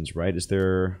invasions, right? Is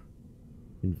there...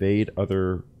 invade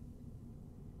other...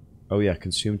 oh yeah,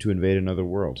 consume to invade another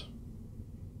world.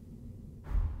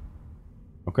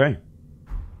 Okay.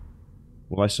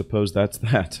 Well, I suppose that's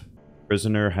that.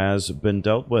 Prisoner has been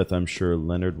dealt with. I'm sure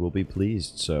Leonard will be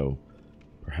pleased, so...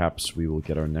 perhaps we will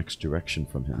get our next direction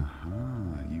from him.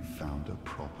 Aha, you found a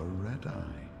proper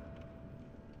red-eye.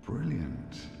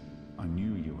 Brilliant. I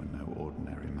knew you were no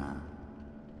ordinary man.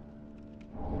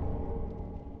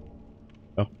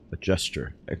 Oh, a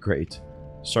gesture. Great.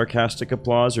 Sarcastic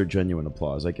applause or genuine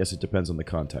applause? I guess it depends on the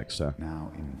context, huh?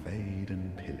 Now invade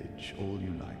and pillage all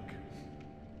you like.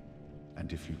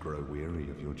 And if you grow weary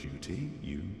of your duty,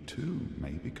 you too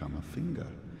may become a finger.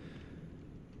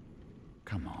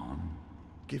 Come on,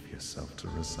 give yourself to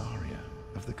Rosaria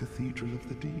of the Cathedral of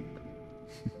the Deep.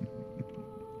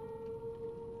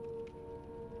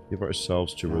 Give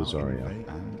ourselves to Rosaria.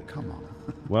 And come on.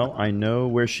 Well, I know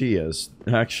where she is.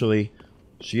 Actually,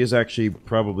 she is actually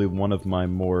probably one of my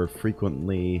more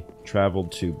frequently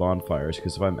traveled to bonfires,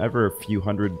 because if I'm ever a few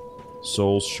hundred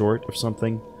souls short of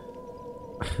something,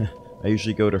 I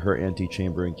usually go to her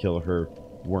antechamber and kill her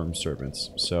worm servants.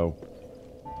 So,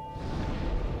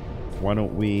 why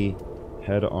don't we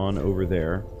head on over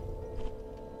there?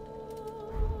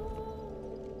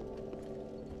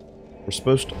 We're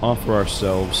supposed to offer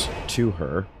ourselves to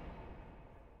her.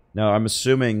 Now, I'm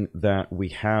assuming that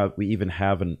we even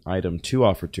have an item to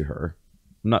offer to her.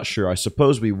 I'm not sure. I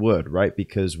suppose we would, right?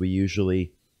 Because we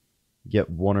usually get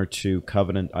 1 or 2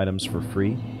 Covenant items for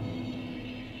free.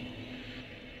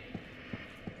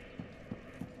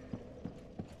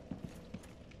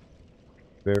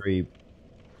 Very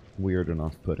weird and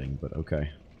off-putting, but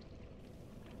okay.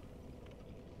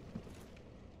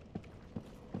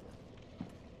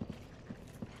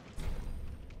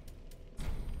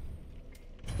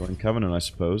 Join Covenant, I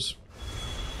suppose.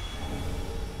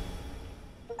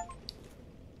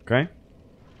 Okay.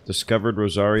 Discovered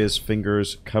Rosaria's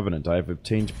Finger's Covenant. I have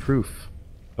obtained proof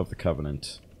of the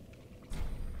Covenant.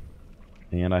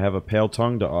 And I have a pale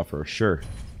tongue to offer. Sure.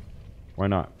 Why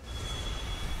not?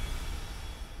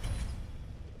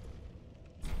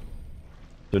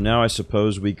 So now I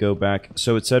suppose we go back...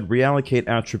 So it said reallocate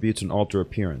attributes and alter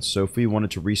appearance. So if we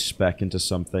wanted to respec into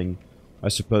something, I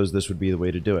suppose this would be the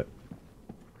way to do it.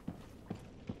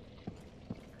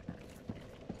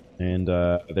 And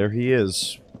there he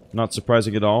is. Not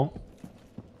surprising at all.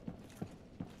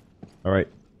 Alright,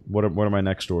 what are my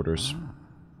next orders? Ah,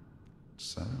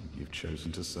 so, you've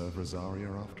chosen to serve Rosaria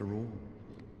after all.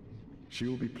 She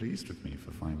will be pleased with me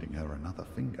for finding her another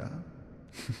finger.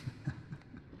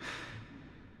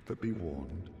 But be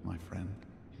warned, my friend.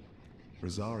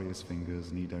 Rosaria's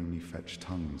fingers need only fetch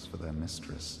tongues for their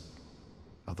mistress.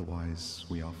 Otherwise,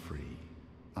 we are free,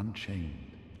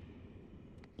 unchained.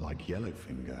 Like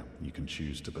Yellowfinger, you can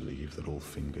choose to believe that all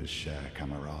fingers share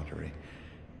camaraderie.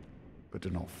 But do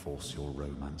not force your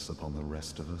romance upon the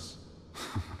rest of us.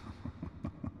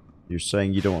 You're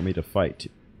saying you don't want me to fight.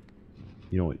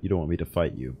 You don't want me to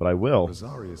fight you, but I will.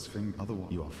 Rosaria's finger,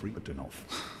 otherwise you are free, but do not.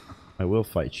 I will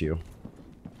fight you.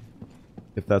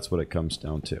 If that's what it comes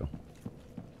down to.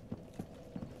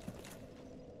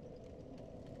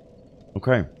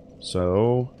 Okay,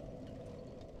 so...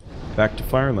 back to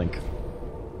Firelink.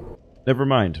 Never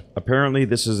mind. Apparently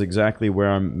this is exactly where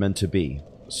I'm meant to be.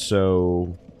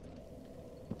 So...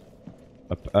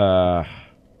 I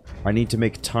need to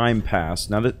make time pass.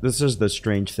 Now, this is the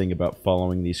strange thing about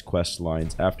following these quest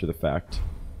lines after the fact.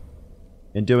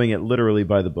 And doing it literally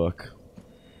by the book.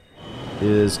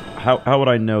 Is how would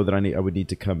I know that I would need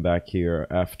to come back here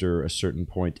after a certain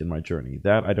point in my journey?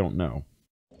 That I don't know.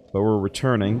 But we're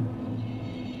returning.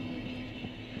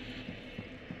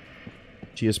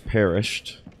 She has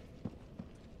perished.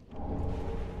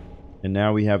 And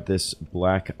now we have this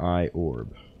black eye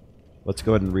orb. Let's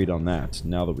go ahead and read on that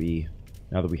now that we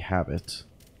have it.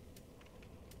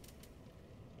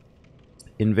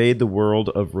 Invade the world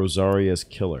of Rosaria's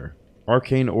killer.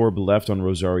 Arcane orb left on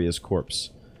Rosaria's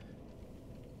corpse.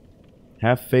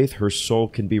 Have faith her soul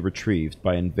can be retrieved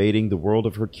by invading the world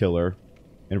of her killer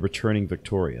and returning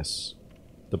victorious.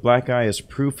 The black eye is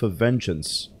proof of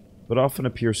vengeance, but often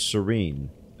appears serene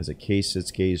as it casts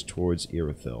its gaze towards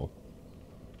Irithyll.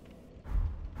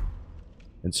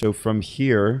 And so from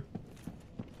here,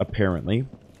 apparently,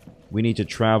 we need to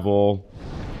travel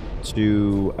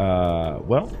to,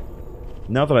 well,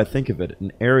 now that I think of it,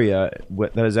 an area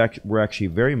that is we're actually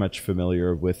very much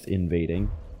familiar with invading.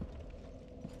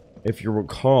 If you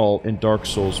recall, in Dark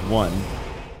Souls 1,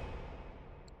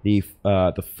 the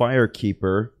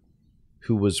Firekeeper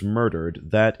who was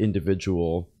murdered, that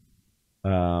individual,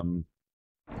 came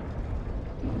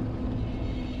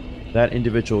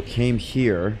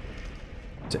here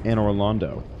to Anor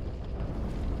Londo.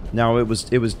 Now, it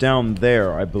was down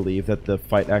there, I believe, that the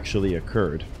fight actually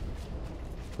occurred.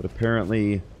 But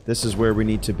apparently, this is where we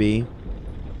need to be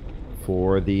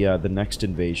for the next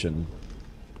invasion.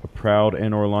 A proud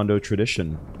Anor Londo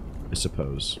tradition, I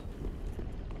suppose.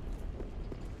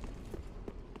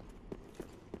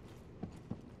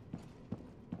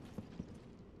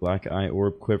 Black eye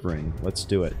orb quivering. Let's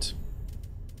do it.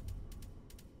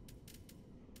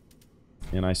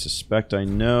 And I suspect I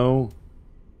know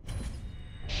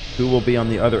who will be on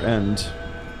the other end.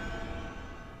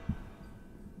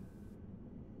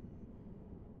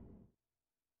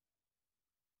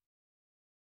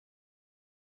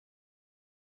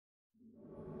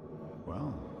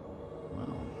 Well,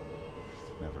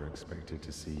 never expected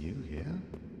to see you here.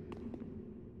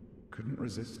 Couldn't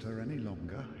resist her any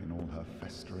longer in all her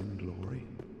festering glory.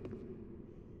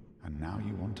 And now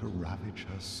you want to ravage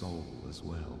her soul as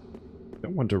well. I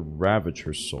don't want to ravage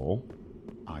her soul.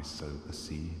 I sow the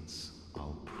seeds,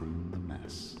 I'll prune the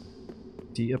mess.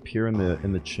 Did he appear in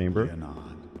the chamber? Leonard,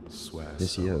 swear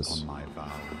Yes, he is. on my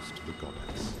vows to the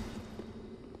goddess.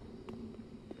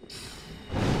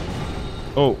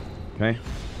 Oh, okay.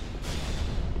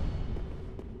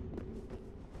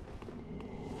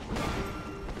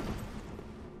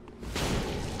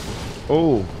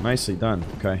 Oh, nicely done.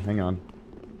 Okay, hang on.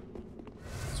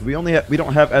 So we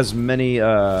don't have as many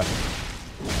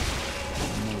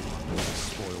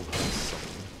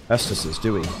Estises,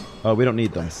 do we? Oh, we don't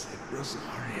need them.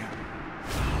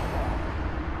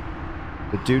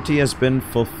 The duty has been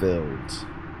fulfilled.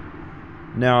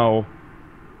 Now,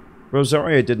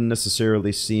 Rosaria didn't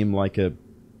necessarily seem like a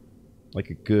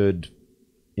good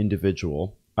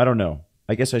individual. I don't know.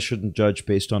 I guess I shouldn't judge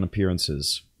based on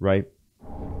appearances, right?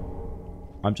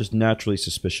 I'm just naturally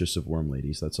suspicious of worm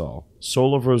ladies, that's all.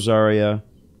 Soul of Rosaria,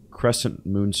 crescent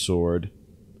moon sword,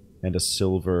 and a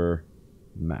silver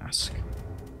mask.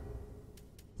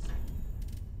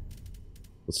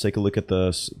 Let's take a look at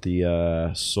the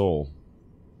soul.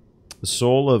 The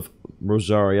soul of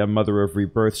Rosaria, Mother of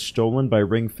Rebirth, stolen by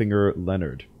Ringfinger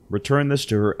Leonard. Return this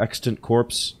to her extant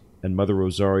corpse, and Mother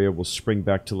Rosaria will spring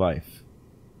back to life,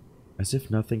 as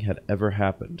if nothing had ever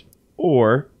happened.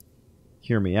 Or,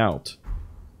 hear me out,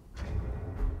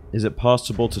 is it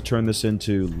possible to turn this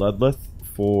into Ludleth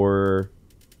for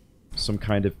some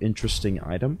kind of interesting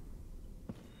item?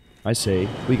 I say,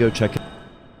 we go check it.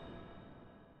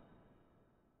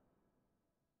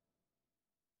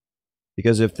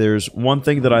 Because if there's one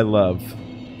thing that I love,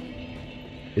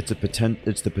 it's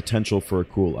the potential for a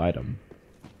cool item.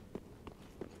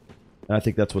 And I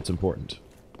think that's what's important.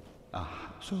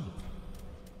 So.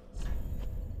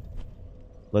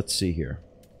 Let's see here.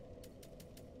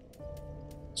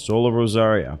 Soul of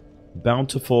Rosaria.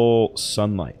 Bountiful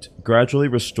sunlight. Gradually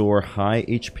restore high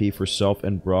HP for self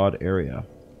and broad area.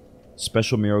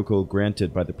 Special miracle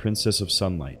granted by the Princess of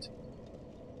Sunlight.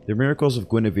 The miracles of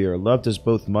Guinevere, loved as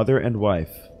both mother and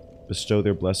wife, bestow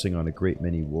their blessing on a great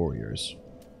many warriors.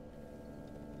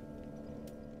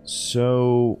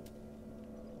 So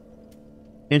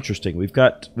interesting. We've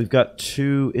got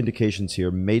two indications here.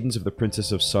 Maidens of the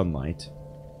Princess of Sunlight.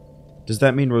 Does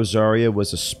that mean Rosaria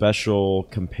was a special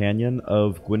companion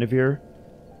of Guinevere?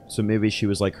 So maybe she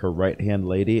was like her right-hand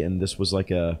lady, and this was like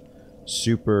a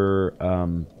super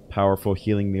powerful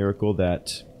healing miracle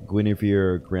that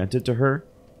Guinevere granted to her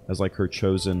as like her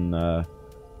chosen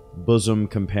bosom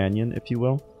companion, if you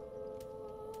will.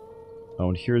 Oh,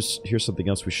 and here's something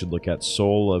else we should look at.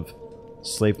 Soul of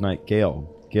Slave Knight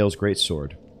Gale. Gale's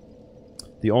greatsword.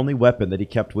 The only weapon that he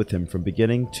kept with him from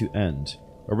beginning to end.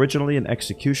 Originally an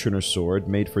executioner's sword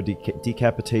made for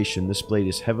decapitation, this blade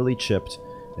is heavily chipped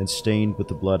and stained with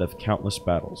the blood of countless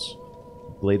battles.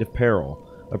 Blade of Peril.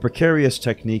 A precarious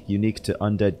technique unique to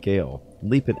undead Gale.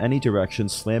 Leap in any direction,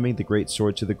 slamming the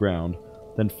greatsword to the ground,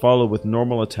 then follow with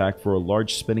normal attack for a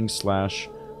large spinning slash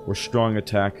or strong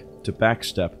attack to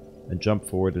backstep and jump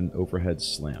forward in overhead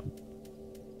slam.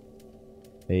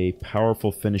 A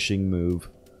powerful finishing move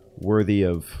worthy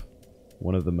of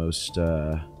one of the most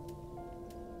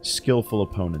skillful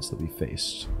opponents that we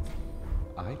faced.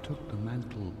 I took the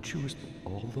mantle, choose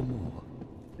all the more.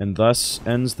 And thus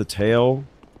ends the tale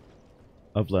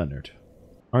of Leonard.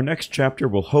 Our next chapter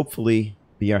will hopefully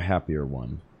be a happier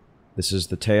one. This is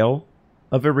the tale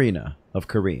of Irina of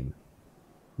Karim.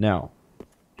 Now,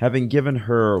 having given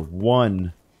her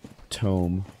one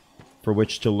tome for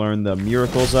which to learn the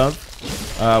miracles of,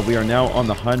 we are now on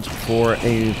the hunt for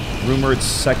a rumored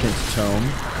second tome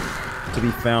to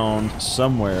be found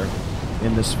somewhere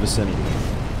in this vicinity.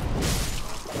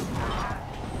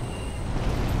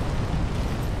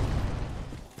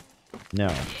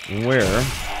 Now, where,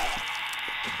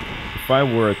 if I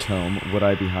were a tome, would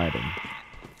I be hiding?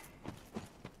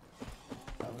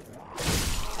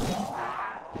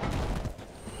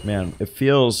 Man, it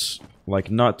feels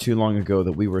like not too long ago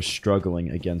that we were struggling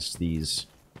against these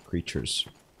creatures.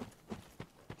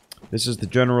 This is the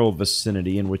general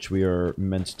vicinity in which we are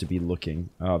meant to be looking.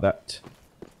 Oh, that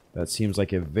seems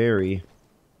like a very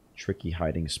tricky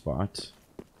hiding spot.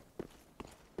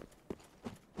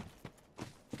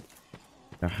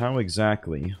 Now, how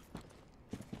exactly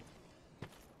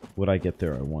would I get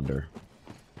there, I wonder?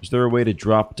 Is there a way to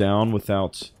drop down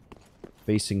without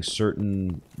facing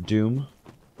certain doom?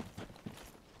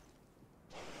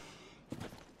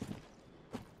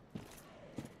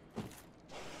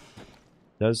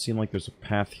 Does seem like there's a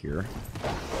path here.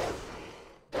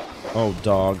 Oh,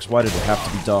 dogs. Why did it have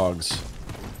to be dogs?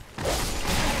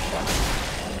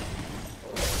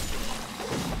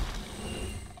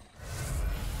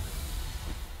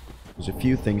 There's a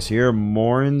few things here.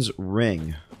 Morn's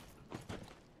Ring.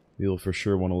 We'll for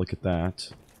sure want to look at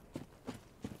that.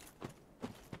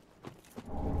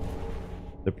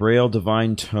 The Braille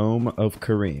Divine Tome of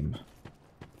Karim.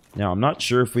 Now, I'm not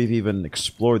sure if we've even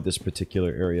explored this particular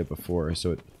area before,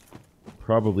 so it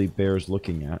probably bears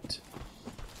looking at.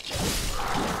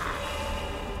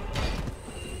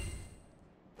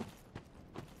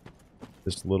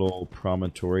 This little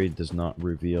promontory does not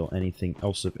reveal anything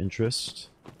else of interest.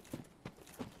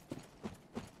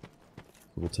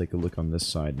 We'll take a look on this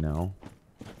side now.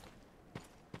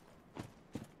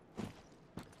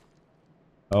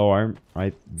 Oh,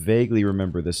 I vaguely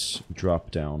remember this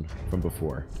drop down from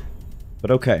before.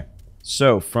 But okay,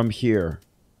 so from here,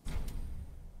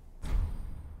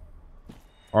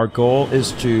 our goal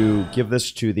is to give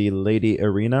this to the Lady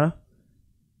Irina,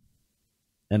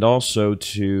 and also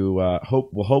to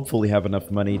we'll hopefully have enough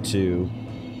money to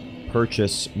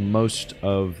purchase most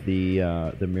of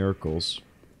the miracles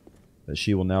that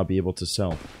she will now be able to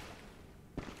sell.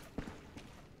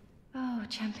 Oh,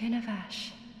 Champion of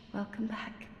Ash, welcome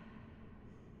back.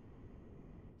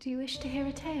 Do you wish to hear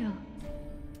a tale?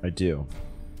 I do.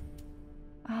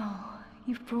 Oh,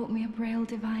 you've brought me a Braille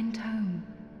divine tome.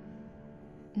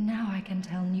 Now I can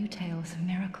tell new tales of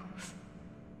miracles.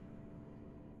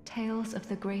 Tales of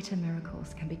the greater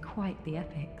miracles can be quite the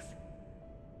epics.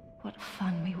 What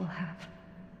fun we will have.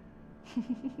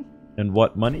 And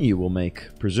what money you will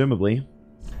make, presumably.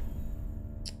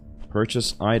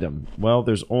 Purchase item. Well,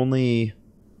 there's only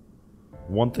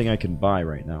one thing I can buy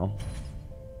right now.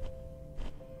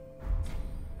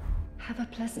 Have a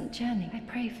pleasant journey. I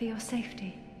pray for your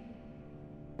safety.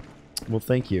 Well,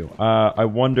 thank you. I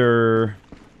wonder...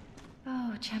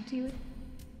 Oh, champ, do you...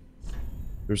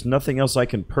 There's nothing else I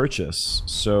can purchase,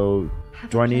 so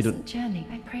do I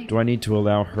need to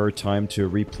allow her time to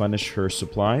replenish her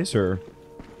supplies, or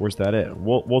where's that it?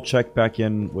 We'll check back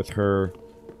in with her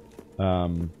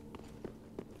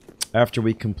after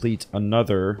we complete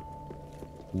another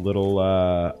little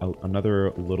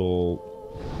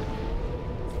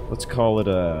let's call it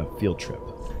a field trip.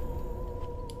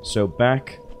 So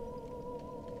back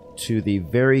to the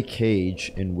very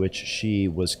cage in which she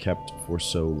was kept for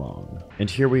so long. And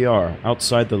here we are,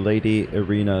 outside the Lady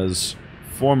Irina's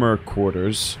former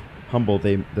quarters, humble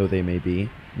though they may be.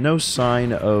 No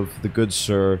sign of the good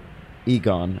Sir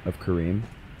Egon of Karim.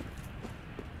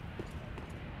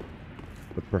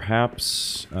 But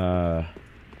perhaps,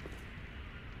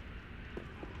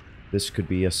 this could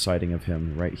be a sighting of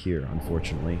him right here,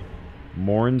 unfortunately.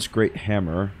 Morn's great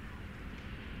hammer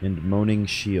and moaning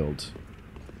shield.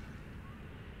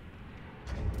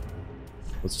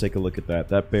 Let's take a look at that.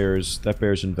 That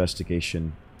bears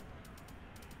investigation.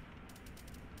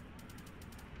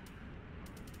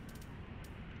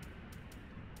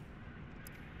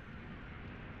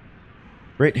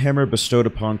 Great hammer bestowed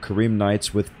upon Karim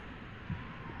knights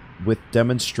who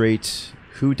demonstrate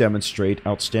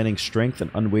outstanding strength and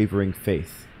unwavering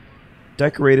faith.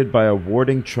 Decorated by a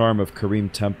warding charm of Karim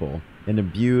Temple and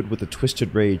imbued with the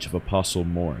twisted rage of Apostle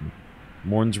Morn.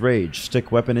 Morn's rage,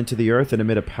 stick weapon into the earth and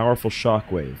emit a powerful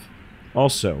shockwave.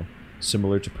 Also,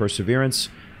 similar to Perseverance,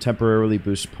 temporarily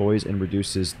boosts poise and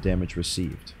reduces damage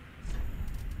received.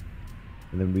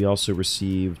 And then we also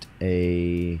received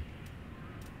a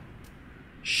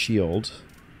shield.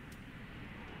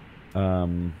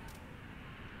 I've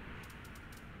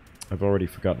already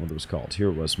forgotten what it was called. Here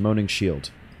it was, Moaning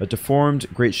Shield. A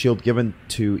deformed great shield given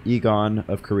to Egon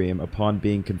of Karim upon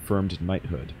being confirmed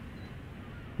knighthood.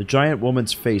 The giant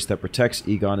woman's face that protects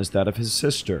Egon is that of his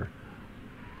sister,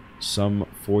 some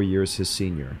 4 years his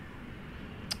senior.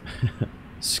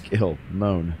 Skill,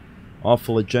 moan.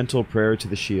 Awful, a gentle prayer to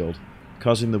the shield,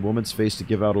 causing the woman's face to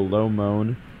give out a low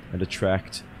moan and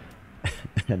attract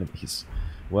enemies.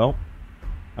 Well,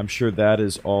 I'm sure that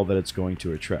is all that it's going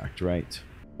to attract, right?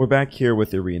 We're back here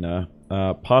with Irina,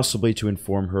 possibly to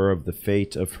inform her of the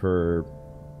fate of her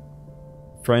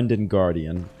friend and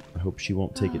guardian. I hope she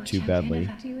won't take it too badly.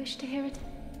 Do you wish to hear it?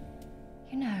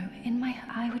 You know, in my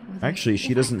Actually,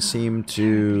 she doesn't seem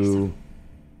to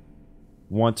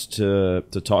want to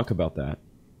talk about that.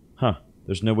 Huh.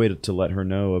 There's no way to let her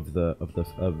know of the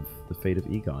fate of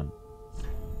Egon.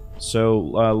 So,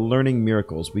 learning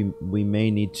miracles. We may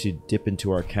need to dip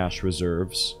into our cash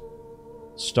reserves.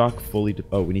 Stock fully...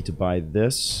 Oh, we need to buy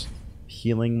this.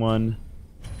 Healing one.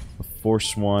 A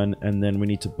force one. And then we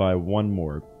need to buy one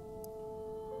more.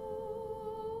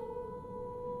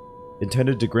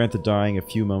 Intended to grant the dying a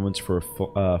few moments for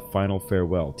a final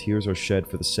farewell. Tears are shed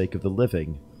for the sake of the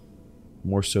living.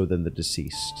 More so than the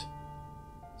deceased.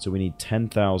 So we need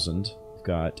 10,000. We've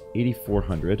got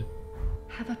 8,400.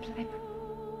 Have a play.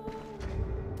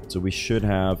 So we should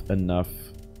have enough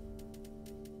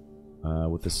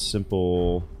with a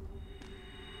simple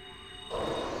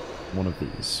one of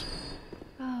these.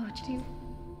 Oh, did you?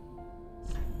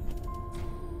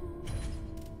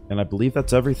 And I believe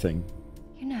that's everything.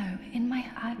 You know, in my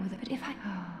heart with it, but if I...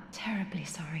 Oh, terribly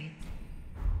sorry.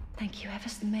 Thank you ever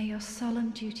so. May your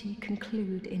solemn duty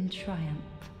conclude in triumph.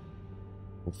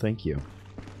 Well, thank you.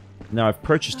 Now, I've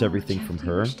purchased everything from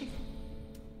her.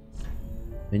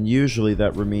 And usually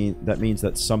that means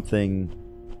that something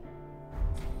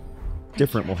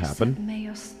different will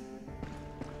happen.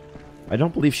 I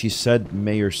don't believe she said,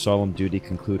 "May your solemn duty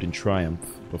conclude in triumph"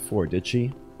 before, did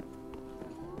she?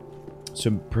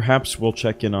 So perhaps we'll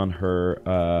check in on her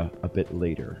a bit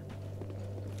later.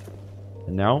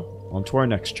 And now, on to our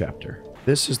next chapter.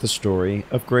 This is the story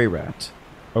of Grey Rat,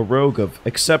 a rogue of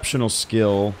exceptional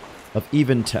skill, of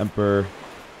even temper,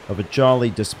 of a jolly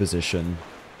disposition,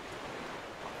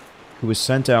 who was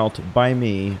sent out by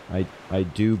me. I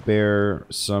do bear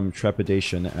some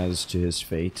trepidation as to his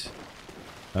fate.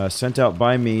 Sent out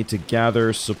by me to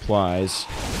gather supplies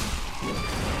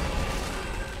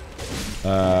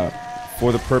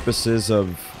for the purposes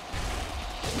of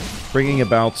bringing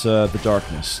about the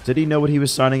darkness. Did he know what he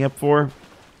was signing up for?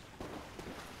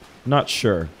 Not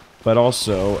sure. But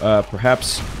also,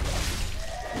 perhaps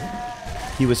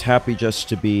he was happy just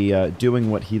to be doing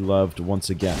what he loved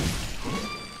once again.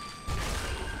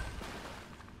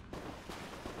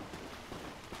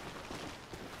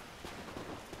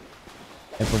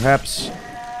 And perhaps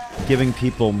giving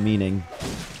people meaning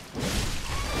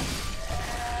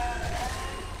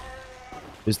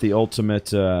is the ultimate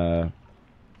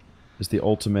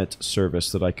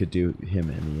service that I could do him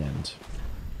in the end.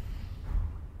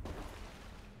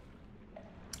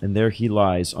 And there he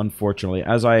lies, unfortunately,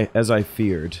 as I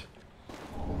feared.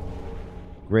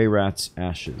 Grey Rat's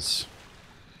ashes.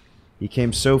 He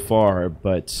came so far,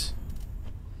 but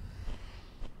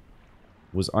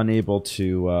was unable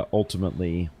to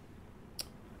ultimately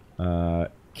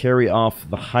carry off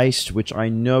the heist, which I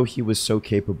know he was so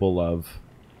capable of.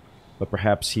 But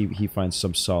perhaps he finds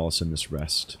some solace in this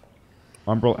rest.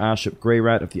 Umbral Aship, Grey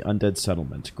Rat of the Undead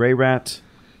Settlement. Grey Rat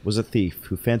was a thief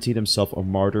who fancied himself a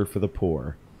martyr for the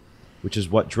poor, which is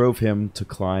what drove him to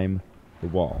climb the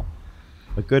wall.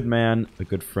 A good man, a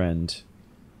good friend.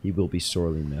 He will be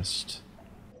sorely missed.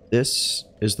 This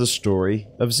is the story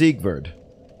of Siegward,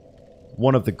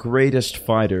 one of the greatest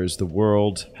fighters the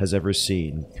world has ever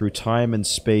seen. Through time and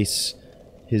space,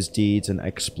 his deeds and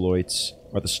exploits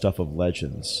are the stuff of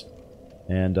legends.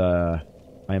 And I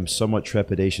am somewhat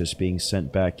trepidatious being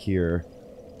sent back here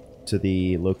to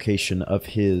the location of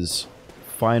his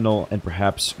final and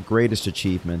perhaps greatest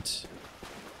achievement,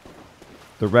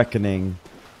 the reckoning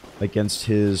against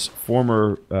his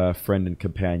former friend and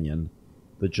companion,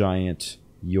 the giant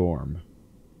Yorm.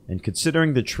 And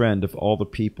considering the trend of all the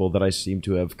people that I seem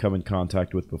to have come in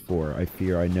contact with before, I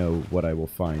fear I know what I will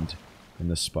find in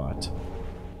this spot.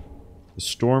 The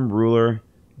Storm Ruler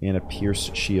and a Pierce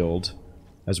Shield,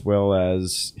 as well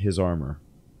as his armor.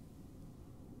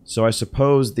 So I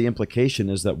suppose the implication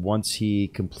is that once he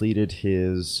completed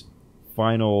his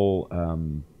final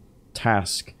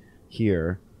task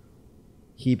here,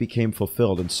 he became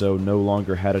fulfilled and so no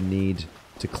longer had a need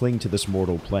to cling to this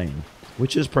mortal plane,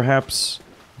 which is perhaps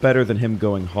better than him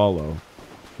going hollow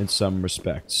in some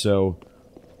respects. So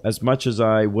as much as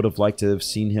I would have liked to have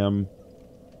seen him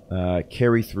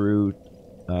carry through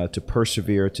to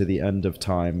persevere to the end of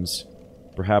times,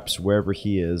 perhaps wherever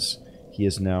he is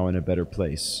now in a better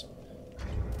place.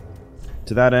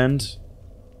 To that end,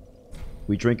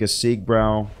 we drink a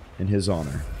Siegbrow in his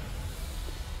honor.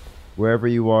 Wherever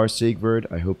you are,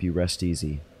 Siegward, I hope you rest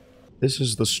easy. This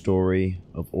is the story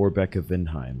of Orbeck of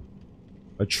Vinheim.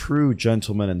 A true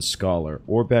gentleman and scholar,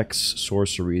 Orbeck's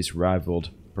sorceries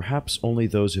rivaled perhaps only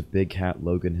those of Big Hat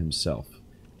Logan himself,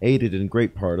 aided in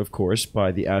great part, of course,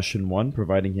 by the Ashen One,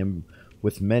 providing him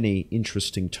with many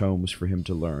interesting tomes for him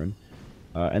to learn,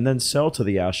 and then sell to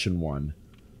the Ashen One.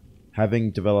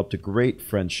 Having developed a great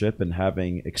friendship and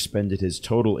having expended his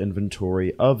total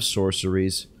inventory of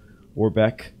sorceries,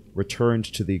 Orbeck returned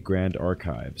to the Grand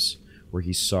Archives, where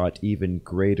he sought even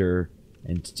greater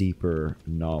and deeper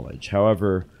knowledge.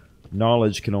 However,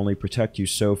 knowledge can only protect you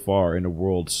so far in a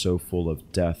world so full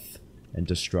of death and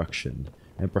destruction,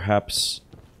 and perhaps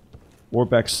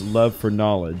Orbeck's love for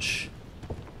knowledge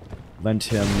lent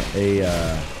him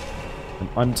an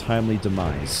untimely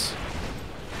demise.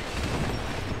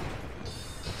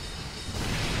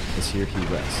 As here he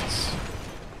rests.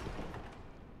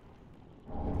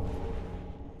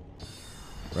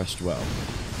 Rest well,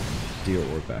 dear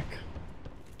Orbeck.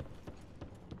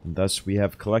 And thus we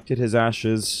have collected his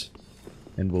ashes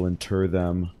and will inter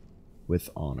them with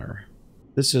honor.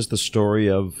 This is the story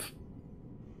of,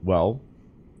 well,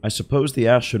 I suppose the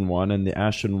Ashen One and the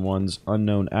Ashen One's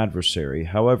unknown adversary.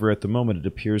 However, at the moment it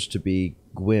appears to be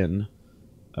Gwyn,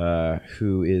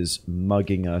 who is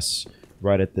mugging us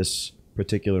right at this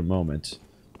particular moment.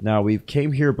 Now, we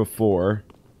came here before.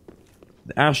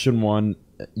 The Ashen One,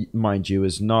 mind you,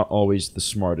 is not always the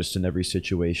smartest in every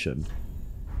situation.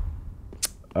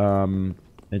 And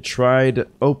tried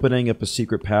opening up a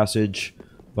secret passage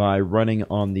by running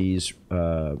on these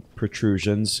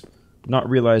protrusions, not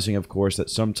realizing, of course, that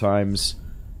sometimes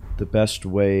the best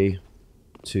way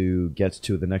to get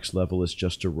to the next level is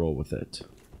just to roll with it.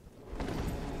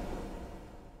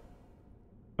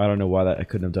 I don't know why I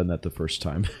couldn't have done that the first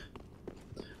time.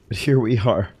 But here we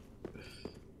are.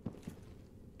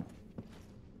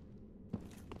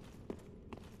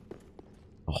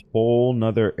 A whole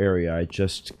nother area I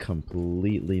just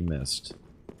completely missed.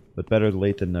 But better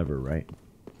late than never, right?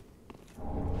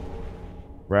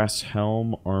 Brass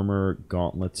helm, armor,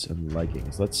 gauntlets, and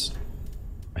leggings.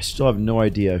 I still have no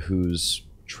idea whose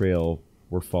trail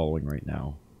we're following right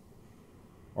now.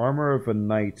 Armor of a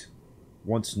knight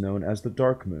once known as the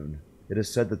Dark Moon. It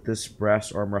is said that this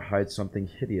brass armor hides something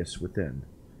hideous within.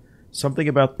 Something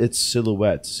about its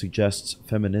silhouette suggests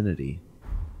femininity.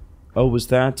 Oh, was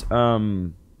that,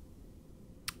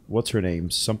 what's her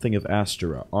name? Something of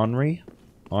Astera. Henri?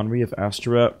 Henri of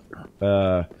Astera.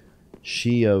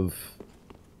 She of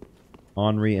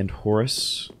Henri and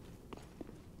Horus.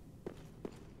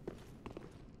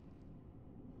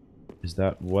 Is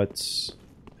that what's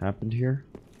happened here?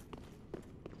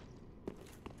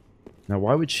 Now,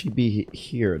 why would she be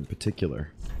here in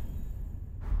particular?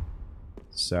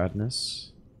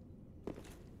 Sadness.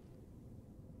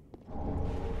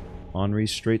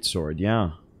 Henri's straight sword,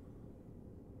 yeah.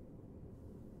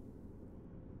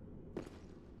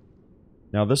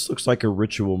 Now, this looks like a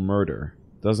ritual murder,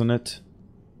 doesn't it?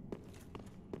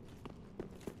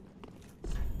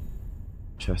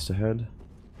 Chest ahead.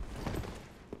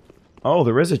 Oh,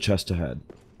 there is a chest ahead.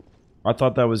 I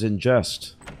thought that was in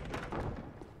jest.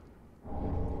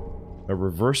 A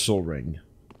reversal ring.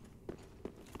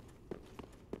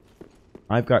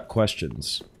 I've got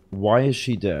questions. Why is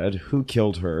she dead? Who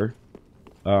killed her?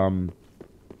 I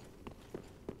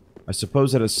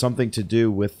suppose that has something to do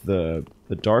with the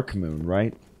Dark Moon,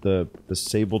 right? The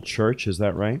Sable Church, is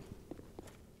that right?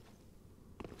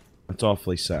 That's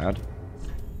awfully sad.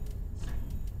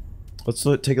 Let's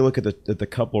take a look at the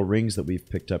couple rings that we've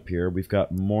picked up here. We've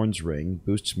got Morn's ring,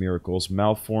 boosts miracles.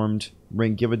 Malformed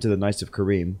ring given to the Knights of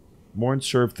Karim. Morn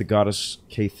served the goddess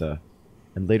Keitha,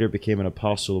 and later became an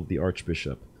apostle of the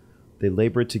Archbishop. They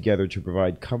labored together to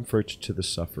provide comfort to the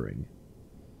suffering.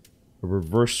 A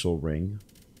reversal ring.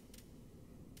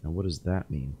 Now what does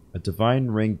that mean? A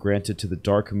divine ring granted to the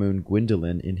Dark Moon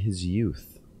Gwendolyn in his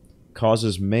youth.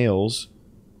 Causes males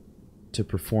to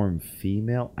perform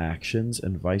female actions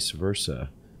and vice versa.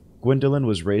 Gwendolyn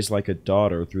was raised like a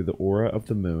daughter through the aura of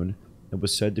the moon and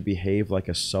was said to behave like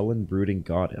a sullen, brooding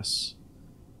goddess.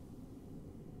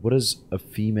 What does a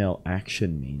female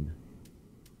action mean?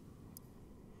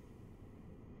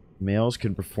 Males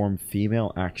can perform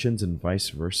female actions and vice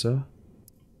versa?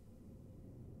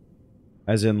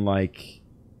 As in, like,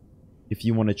 if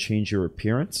you want to change your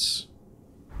appearance?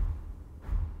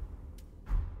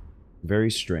 Very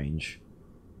strange.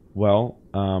 Well,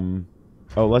 oh,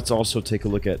 let's also take a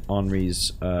look at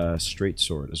Henri's straight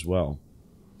sword as well.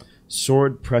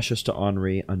 Sword precious to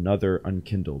Henri, another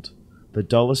unkindled. The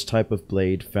dullest type of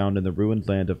blade found in the ruined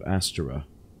land of Astera.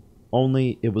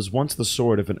 Only, it was once the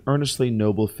sword of an earnestly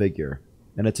noble figure,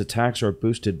 and its attacks are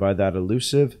boosted by that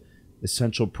elusive,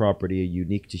 essential property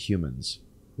unique to humans.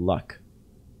 Luck.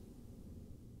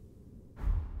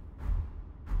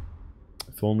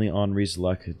 If only Henri's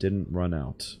luck didn't run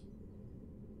out.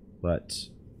 But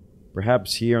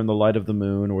perhaps here in the light of the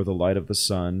moon or the light of the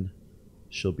sun,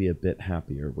 she'll be a bit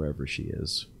happier wherever she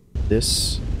is.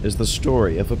 This is the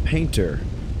story of a painter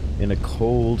in a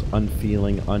cold,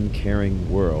 unfeeling,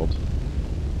 uncaring world,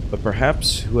 but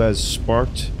perhaps who has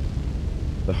sparked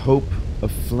the hope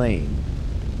of flame,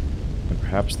 and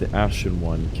perhaps the Ashen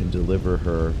One can deliver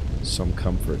her some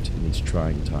comfort in these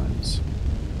trying times.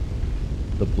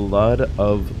 The blood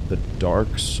of the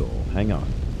Dark Soul. Hang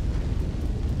on.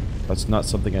 That's not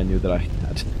something I knew that I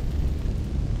had.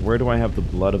 Where do I have the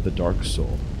blood of the Dark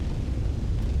Soul?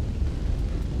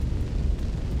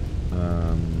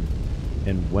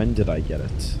 And when did I get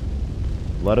it?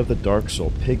 Blood of the Dark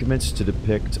Soul. Pigments to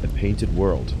depict a painted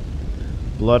world.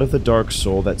 Blood of the Dark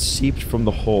Soul that seeped from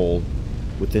the hole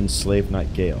within Slave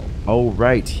Knight Gale. Oh,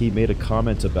 right. He made a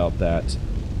comment about that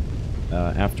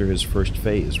after his first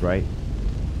phase, right?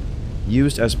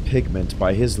 Used as pigment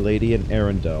by his lady in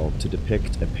Arendelle to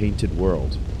depict a painted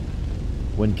world.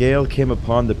 When Gale came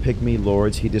upon the Pygmy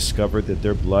Lords, he discovered that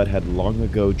their blood had long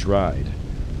ago dried,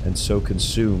 and so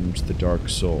consumed the Dark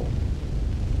Soul.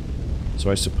 So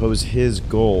I suppose his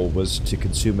goal was to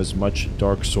consume as much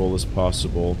Dark Soul as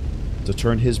possible, to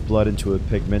turn his blood into a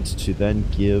pigment to then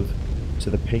give to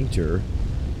the painter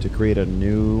to create a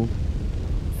new,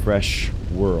 fresh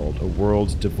world. A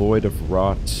world devoid of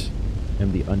rot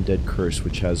and the undead curse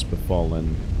which has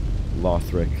befallen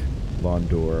Lothric,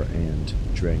 Londor, and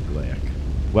Drangleic.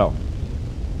 Well,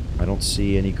 I don't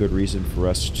see any good reason for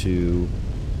us to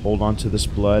hold on to this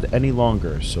blood any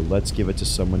longer, so let's give it to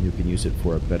someone who can use it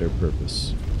for a better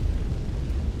purpose.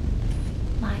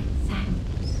 My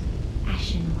thanks,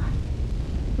 Ashen One.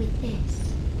 With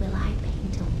this will I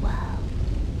paint a world.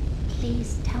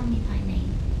 Please tell me thy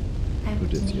name. I will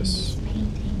name this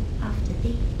painting after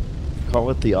thee.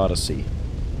 Call it the Odyssey.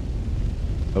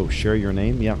 Oh, share your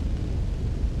name? Yeah.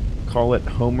 Call it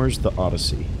Homer's The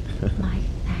Odyssey. My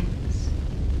thanks.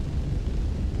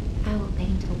 I will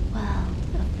paint a world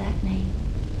of that name.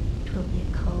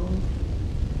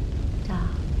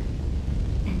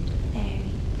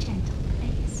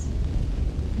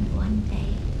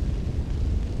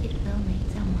 make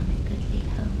someone a goodly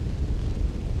home.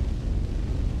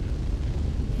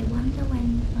 I wonder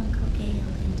when Uncle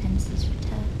Gale intends his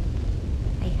return.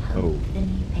 I hope the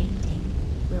new painting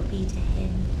will be to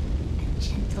him a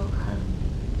gentle home.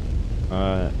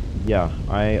 Yeah,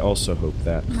 I also hope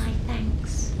that. My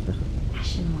thanks,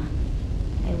 Ashen One.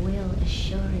 I will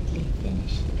assuredly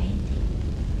finish the painting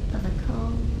of a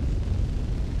cold,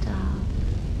 dark,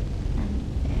 and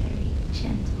very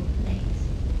gentle place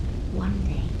one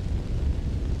day.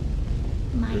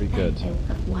 My very good.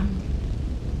 Of one day.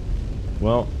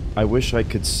 Well, I wish I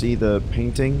could see the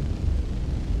painting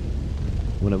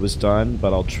when it was done,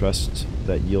 but I'll trust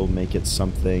that you'll make it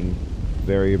something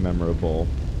very memorable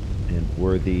and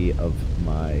worthy of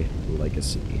my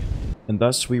legacy. And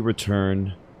thus we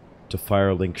return to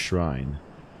Firelink Shrine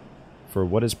for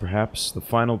what is perhaps the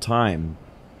final time,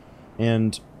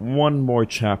 and one more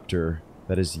chapter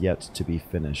that is yet to be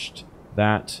finished,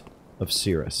 that of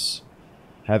Sithis.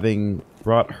 Having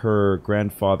brought her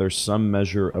grandfather some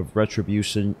measure of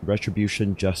retribution,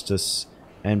 justice,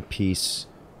 and peace,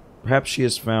 perhaps she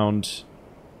has found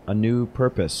a new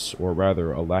purpose, or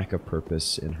rather a lack of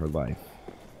purpose, in her life.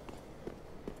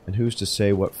 And who's to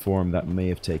say what form that may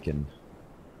have taken?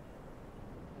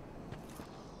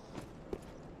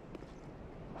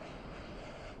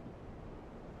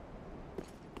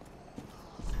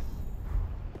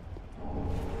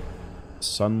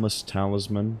 Sunless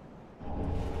talisman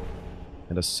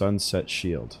and a sunset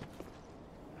shield.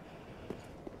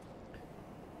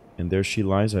 And there she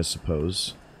lies, I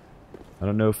suppose. I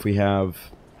don't know if we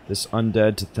have this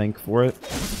undead to thank for it.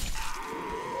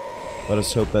 Let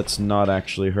us hope that's not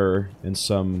actually her in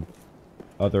some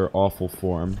other awful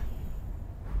form.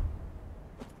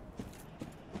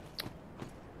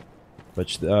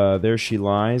 But there she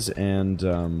lies,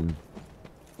 and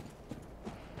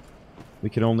we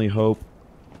can only hope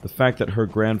the fact that her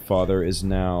grandfather is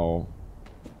now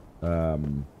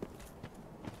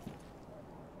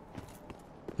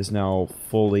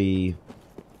fully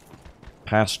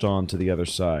passed on to the other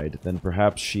side, then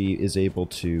perhaps she is able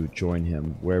to join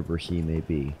him wherever he may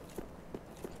be.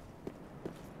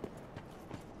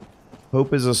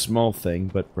 Hope is a small thing,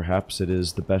 but perhaps it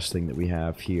is the best thing that we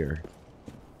have here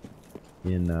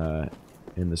in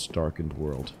this darkened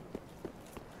world.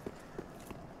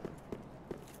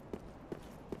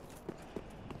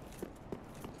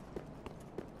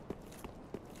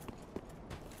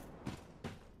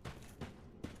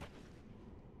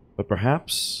 But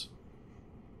perhaps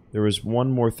there is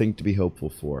one more thing to be hopeful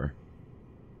for.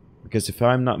 Because if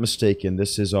I'm not mistaken,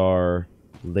 this is our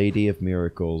Lady of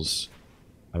Miracles,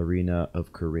 Irina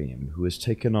of Karim, who has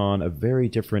taken on a very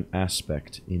different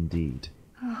aspect indeed.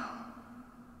 Oh,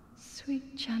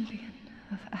 sweet champion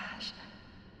of Ash,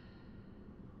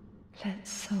 let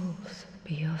souls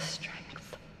be your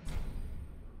strength.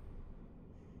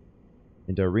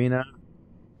 And Irina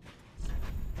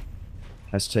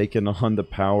has taken on the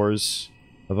powers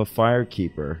of a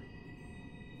firekeeper.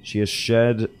 She has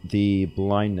shed the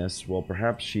blindness. Well,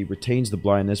 perhaps she retains the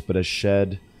blindness, but has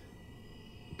shed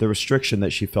the restriction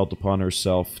that she felt upon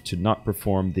herself to not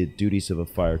perform the duties of a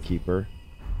firekeeper.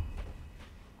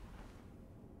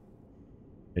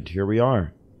 And here we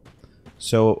are.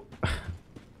 So,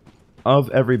 of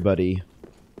everybody,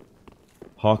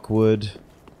 Hawkwood,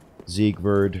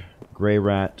 Siegvard,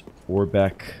 Greyrat,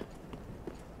 Orbeck,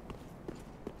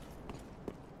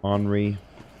 Henri,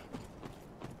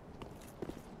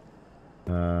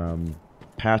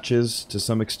 Patches to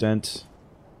some extent,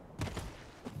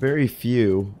 very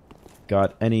few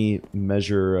got any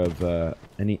measure of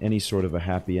any sort of a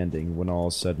happy ending when all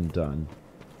is said and done.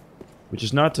 Which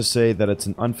is not to say that it's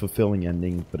an unfulfilling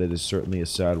ending, but it is certainly a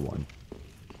sad one.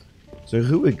 So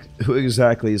who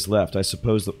exactly is left? I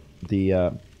suppose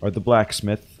the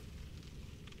blacksmith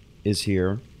is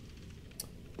here.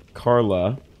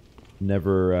 Carla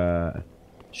never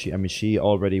she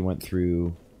already went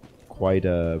through quite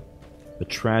a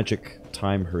tragic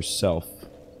time herself,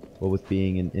 well, with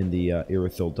being in the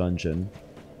Irithil dungeon.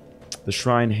 The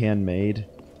shrine handmaid,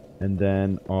 and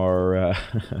then our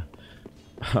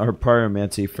our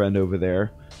pyromancy friend over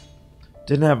there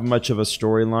didn't have much of a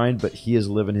storyline, but he is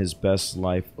living his best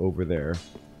life over there.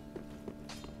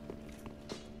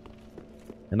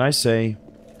 And I say,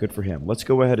 good for him. Let's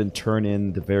go ahead and turn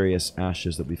in the various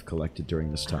ashes that we've collected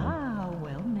during this time. Ah,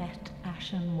 well met,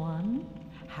 Ashen One.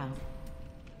 How?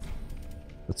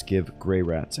 Let's give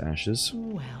Greyrat's ashes.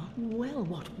 Well,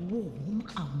 what warm,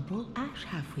 umbral ash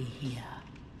have we here?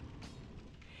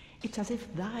 It's as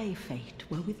if thy fate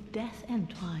were with death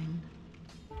entwined.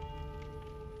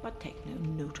 But take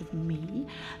no note of me.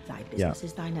 Thy business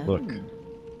is thine own.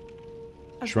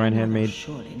 Look. Shrine handmaid,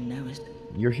 surely knowest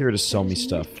you're here to sell me there's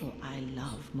stuff. little I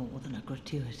love more than a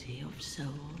gratuity of souls.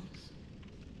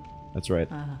 That's right.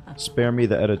 Spare me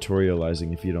the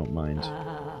editorializing if you don't mind.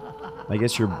 I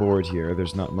guess you're bored here.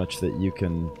 There's not much that you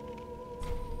can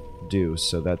do,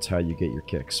 so that's how you get your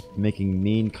kicks. Making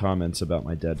mean comments about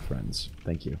my dead friends.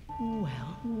 Thank you.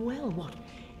 Well, what?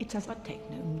 It's as but take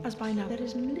note, as by now there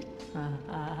is little.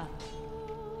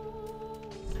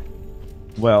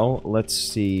 Well, let's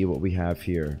see what we have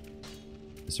here.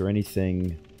 Is there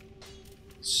anything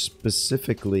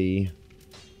specifically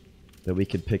that we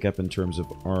could pick up in terms of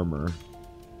armor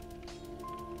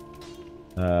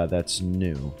that's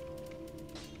new?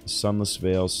 Sunless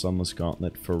Veil, Sunless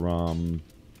Gauntlet, Faram.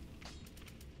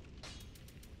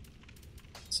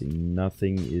 Let's see,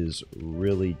 nothing is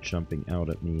really jumping out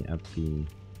at me at the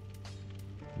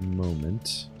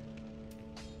moment.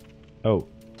 Oh,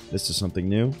 this is something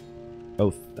new.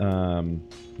 Oh,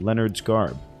 Leonard's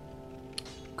Garb.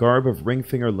 Garb of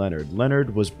Ringfinger Leonard.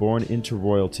 Leonard was born into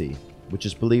royalty, which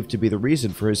is believed to be the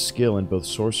reason for his skill in both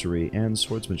sorcery and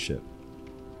swordsmanship.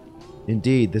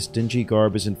 Indeed, this dingy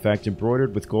garb is in fact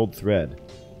embroidered with gold thread,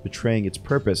 betraying its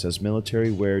purpose as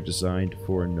military wear designed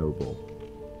for a noble.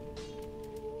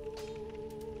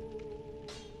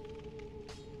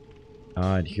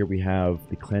 And here we have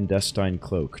the Clandestine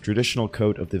Cloak, traditional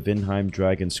coat of the Vinheim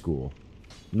Dragon School.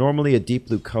 Normally a deep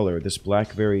blue color, this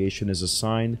black variation is a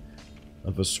sign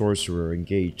of a sorcerer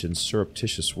engaged in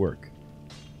surreptitious work.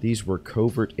 These were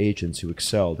covert agents who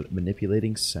excelled at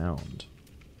manipulating sound.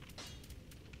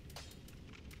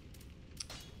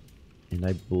 And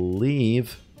I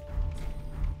believe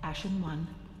Ashen One.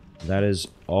 That is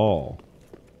all.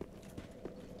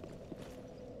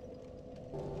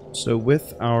 So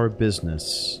with our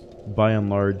business, by and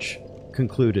large,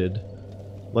 concluded,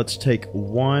 let's take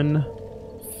one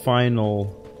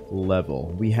final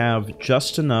level. We have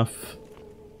just enough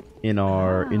in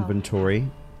our inventory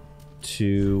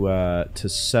to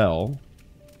sell,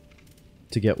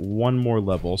 to get one more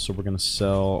level. So we're going to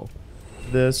sell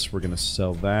this, we're going to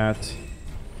sell that,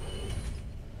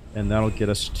 and that'll get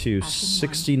us to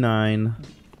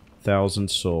 69,000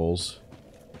 souls.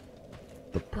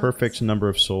 The perfect number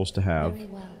of souls to have.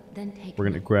 We're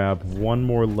going to grab one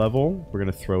more level. We're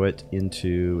going to throw it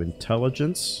into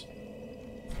intelligence.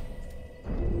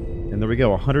 And there we go,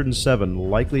 107,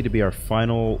 likely to be our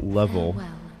final level. Farewell,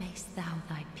 mayst thou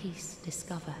thy peace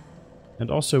discover.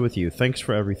 And also with you. Thanks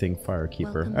for everything,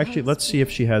 Firekeeper. Actually, let's see if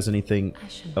she has anything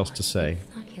else to say.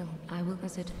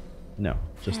 No,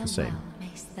 just the same.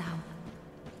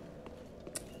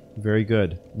 Very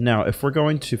good. Now, if we're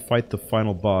going to fight the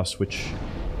final boss, which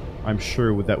I'm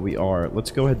sure that we are,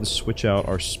 let's go ahead and switch out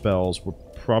our spells. We're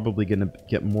probably going to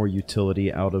get more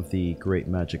utility out of the Great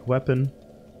Magic Weapon.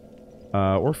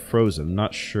 Or Frozen,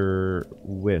 not sure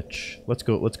which. Let's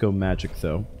go Magic,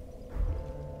 though.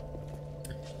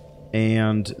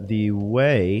 And the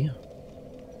way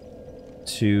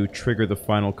to trigger the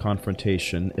final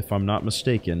confrontation, if I'm not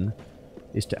mistaken,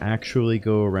 is to actually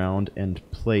go around and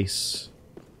place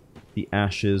the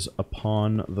ashes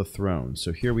upon the throne.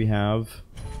 So here we have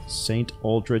Saint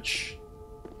Aldrich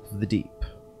of the Deep.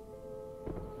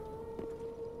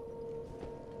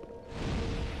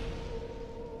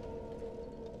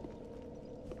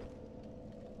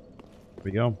 There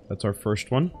we go. That's our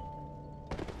first one.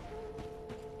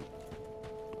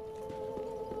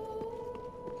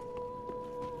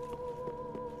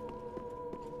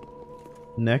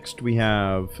 Next we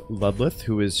have Ludleth,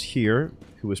 who is here,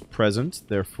 who is present,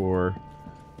 therefore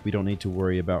we don't need to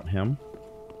worry about him.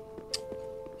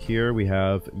 Here we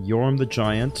have Yorm the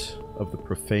Giant of the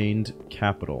Profaned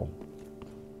Capital.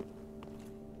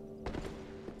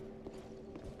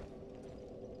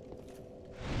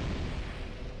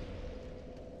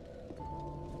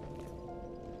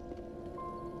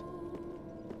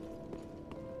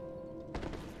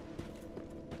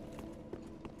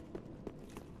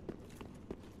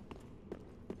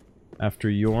 After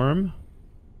Yorm,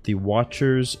 the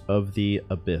Watchers of the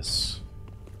Abyss.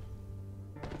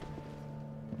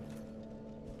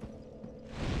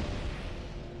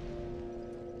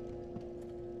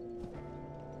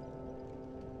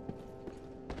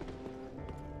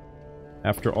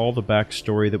 After all the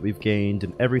backstory that we've gained,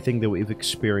 and everything that we've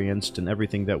experienced, and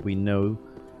everything that we know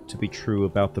to be true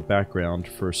about the background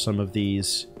for some of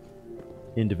these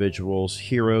individuals,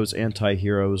 heroes,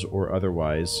 anti-heroes, or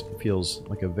otherwise, it feels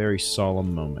like a very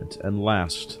solemn moment. And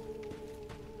last,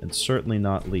 and certainly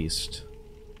not least,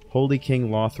 Holy King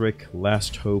Lothric,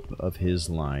 last hope of his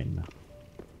line.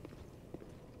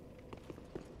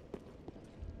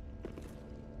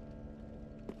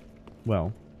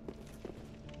 Well,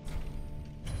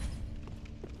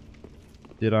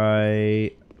 Did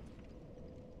I...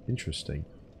 Interesting.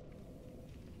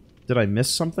 Did I miss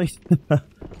something?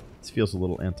 This feels a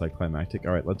little anticlimactic.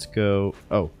 Alright, let's go...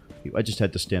 Oh, I just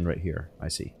had to stand right here. I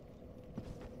see.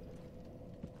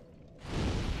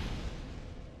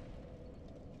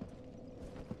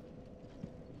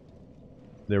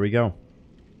 There we go.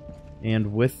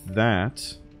 And with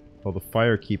that... Well, the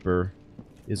Firekeeper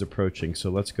is approaching, so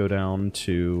let's go down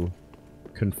to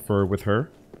confer with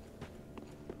her.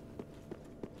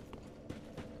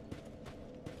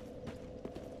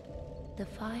 The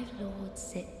 5 lords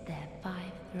sit their 5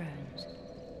 thrones,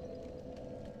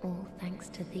 all thanks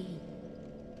to thee,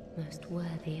 most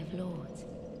worthy of lords.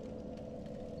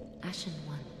 Ashen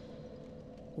One,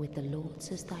 with the lords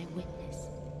as thy witness,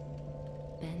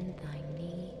 bend thy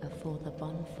knee afore the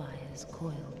bonfire's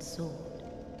coiled sword,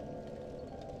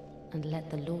 and let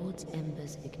the lords'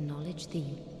 embers acknowledge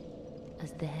thee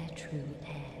as their true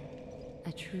heir,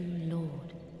 a true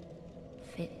lord,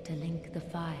 fit to link the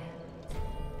fire.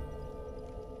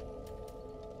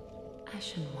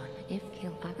 Ashen One, if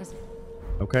Kil'Agaz.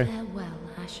 Okay. Farewell,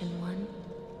 Ashen One.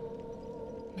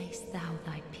 Mayst thou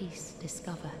thy peace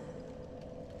discover.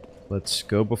 Let's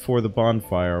go before the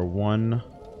bonfire one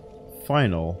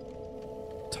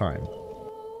final time.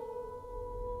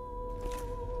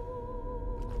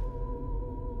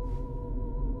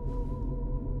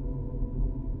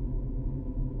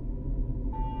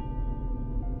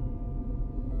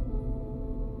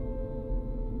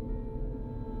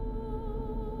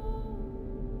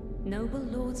 Noble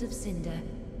Lords of Cinder,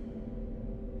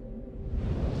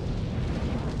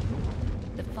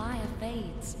 the fire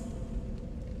fades.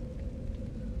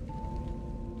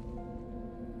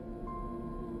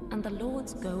 And the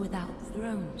lords go without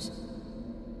thrones.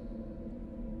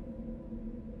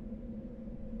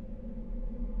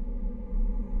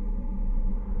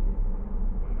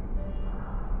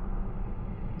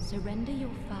 Surrender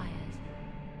your fires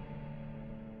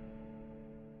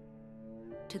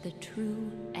to the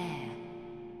true heir.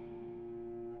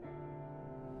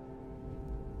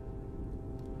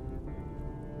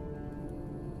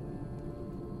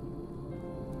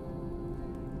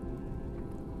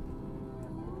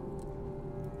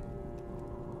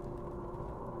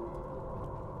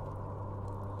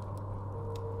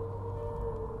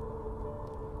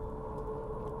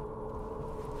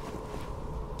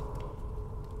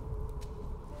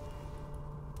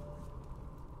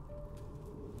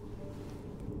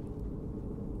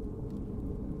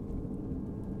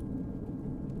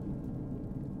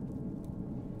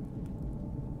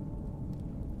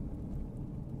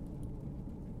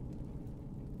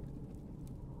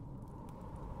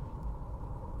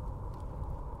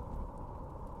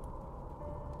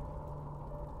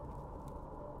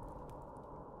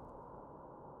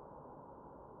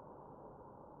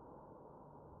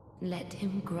 Let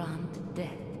him grant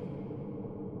death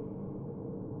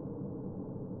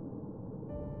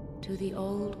to the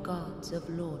old gods of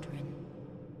Lordran,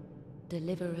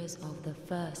 deliverers of the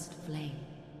first flame.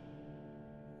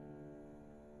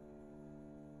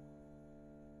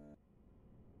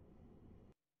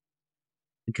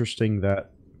 Interesting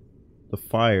that the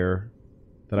fire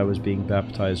that I was being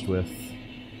baptized with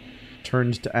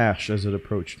turned to ash as it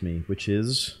approached me, which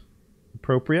is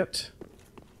appropriate,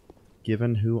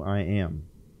 given who I am.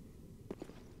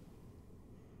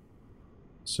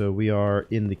 So we are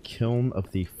in the kiln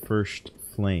of the first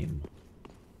flame.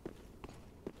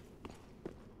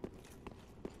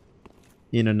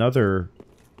 In another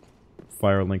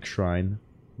Firelink shrine,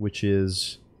 which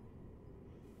is,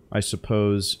 I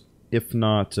suppose, if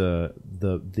not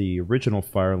the original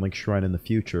Firelink shrine in the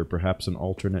future, perhaps an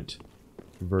alternate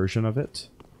version of it,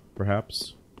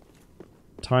 perhaps.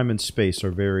 Time and space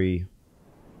are very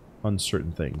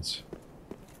uncertain things.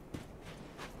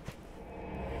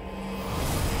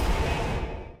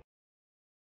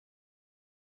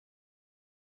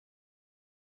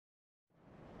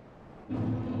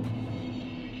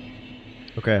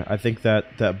 Okay, I think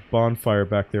that bonfire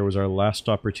back there was our last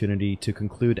opportunity to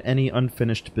conclude any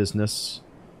unfinished business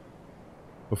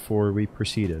before we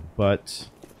proceeded, but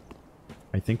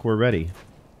I think we're ready.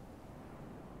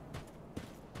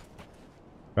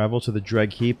 Travel to the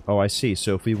Dreg Heap. Oh, I see.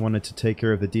 So if we wanted to take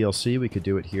care of the DLC, we could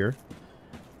do it here.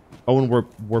 Oh, and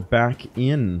we're back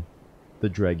in the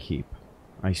Dreg Heap.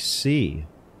 I see.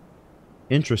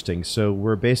 Interesting. So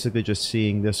we're basically just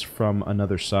seeing this from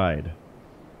another side.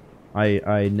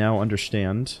 I now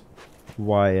understand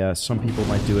why some people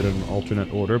might do it in an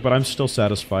alternate order, but I'm still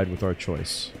satisfied with our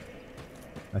choice.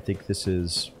 I think this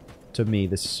is, to me,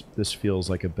 this feels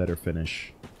like a better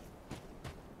finish.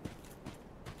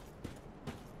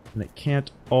 And it can't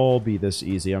all be this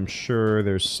easy. I'm sure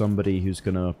there's somebody who's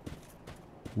gonna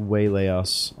waylay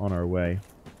us on our way.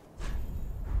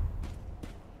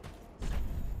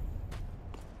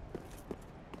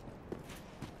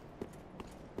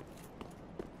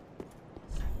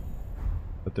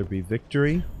 Let there be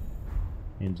victory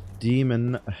and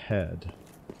demon ahead.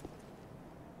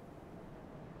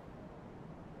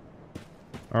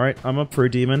 Alright, I'm up for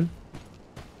a demon.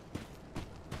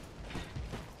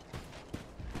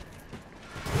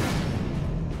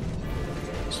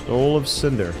 Lords of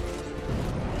Cinder.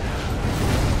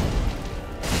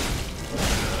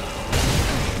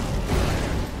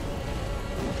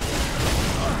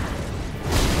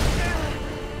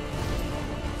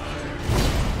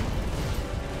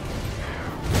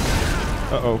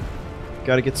 Uh-oh.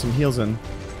 Gotta get some heals in.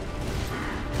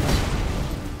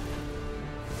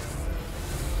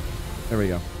 There we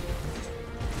go.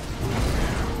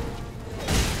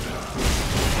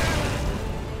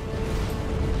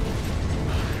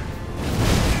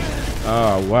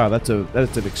 Oh wow, that's an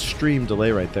extreme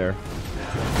delay right there.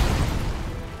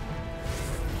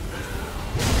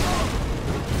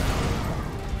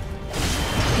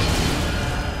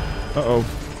 Uh-oh.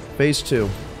 Phase 2.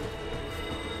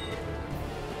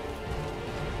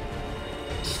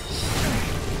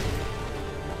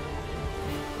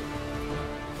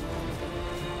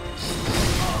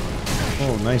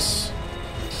 Oh, nice.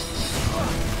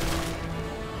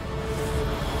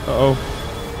 Uh-oh.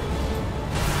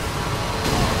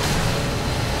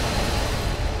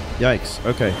 Yikes.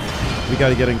 Okay. We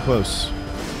gotta get in close.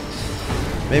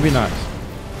 Maybe not.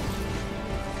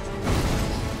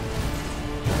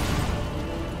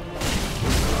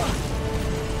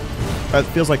 That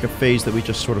feels like a phase that we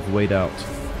just sort of wait out.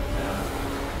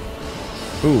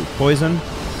 Ooh, poison.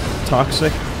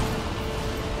 Toxic.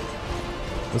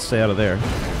 Let's stay out of there.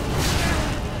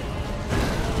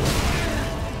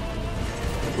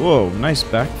 Whoa, nice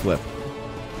backflip.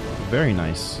 Very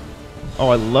nice. Oh,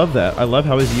 I love that. I love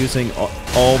how he's using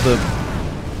all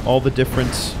the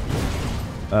different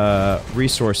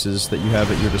resources that you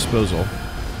have at your disposal.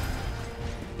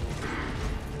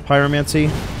 Pyromancy,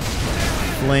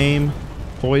 flame,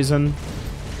 poison,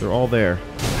 they're all there.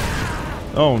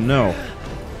 Oh no.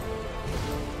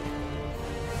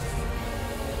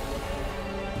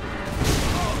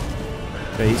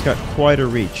 Okay, he's got quite a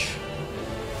reach,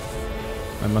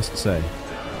 I must say.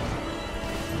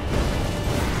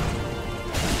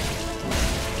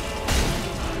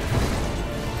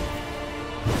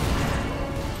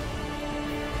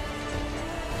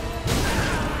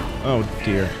 Oh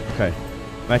dear. Okay.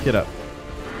 Back it up.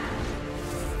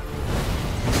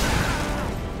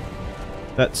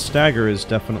 That stagger is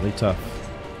definitely tough.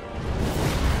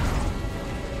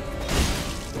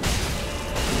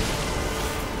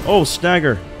 Oh,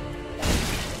 stagger!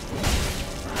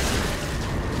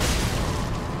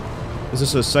 Is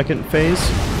this a second phase?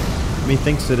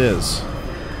 Methinks it is.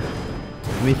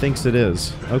 Methinks it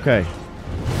is. Okay.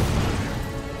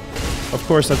 Of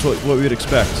course, that's what we would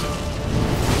expect.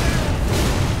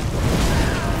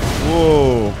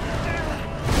 Whoa.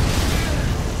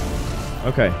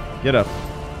 Okay, get up.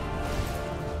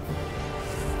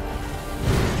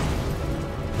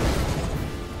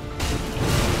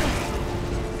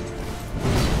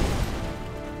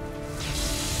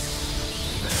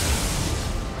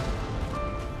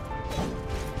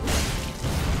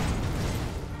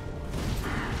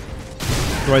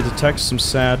 Do I detect some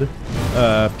sad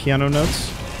piano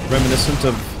notes reminiscent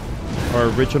of our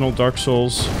original Dark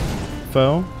Souls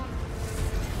foe?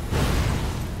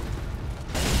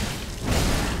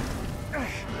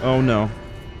 Oh no.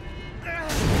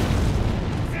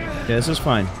 Okay, this is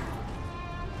fine.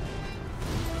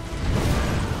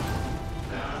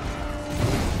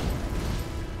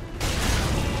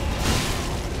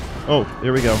 Oh,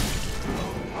 here we go.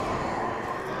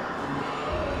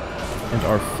 And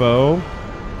our foe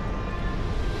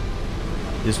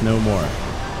is no more,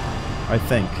 I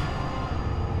think.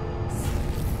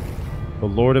 The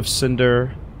Lord of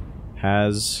Cinder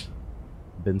has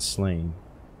been slain.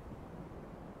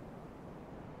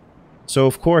 So,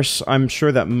 of course, I'm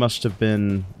sure that must have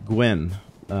been Gwyn.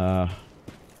 I'll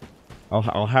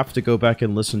have to go back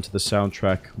and listen to the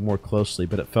soundtrack more closely,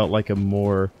 but it felt like a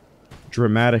more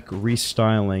dramatic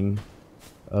restyling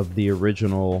of the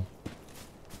original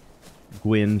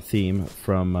Gwyn theme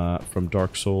from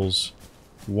Dark Souls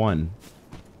 1.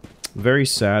 Very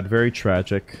sad, very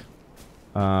tragic.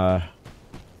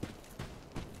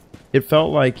 It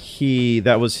felt like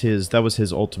that was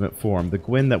his ultimate form. The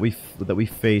Gwyn that we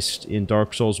faced in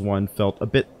Dark Souls 1 felt a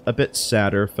bit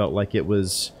sadder. Felt like it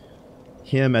was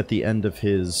him at the end of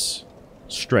his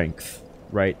strength,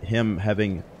 right? Him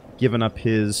having given up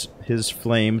his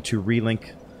flame to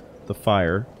relink the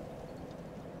fire.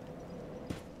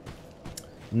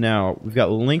 Now, we've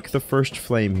got link the first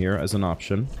flame here as an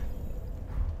option.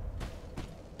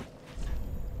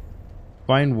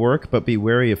 Find work, but be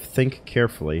wary of think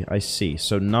carefully. I see.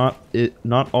 So not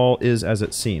all is as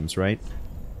it seems, right?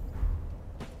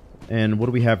 And what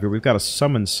do we have here? We've got a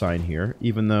summon sign here,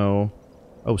 even though...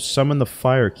 Oh, summon the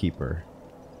Firekeeper.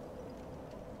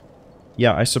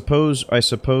 Yeah, I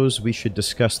suppose we should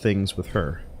discuss things with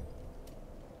her.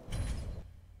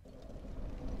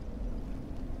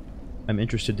 I'm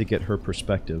interested to get her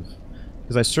perspective.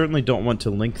 Because I certainly don't want to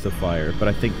link the fire, but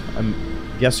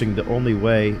I'm guessing the only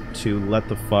way to let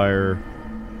the fire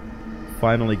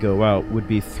finally go out would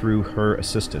be through her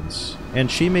assistance. And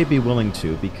she may be willing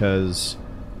to because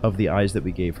of the eyes that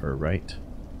we gave her, right?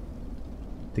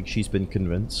 I think she's been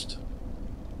convinced.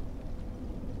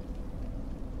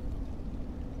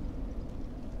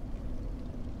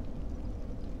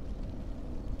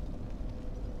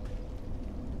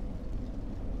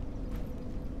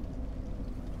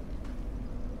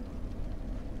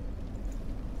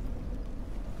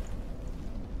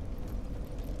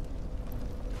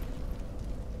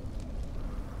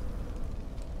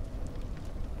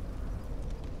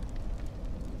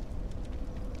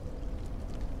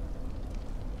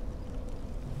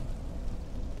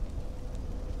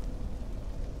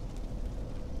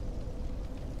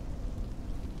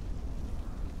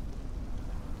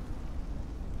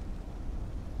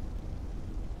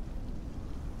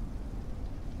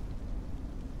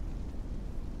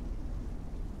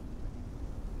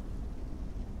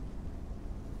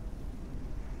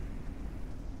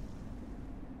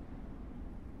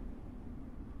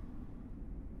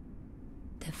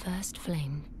 The first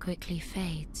flame quickly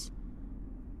fades.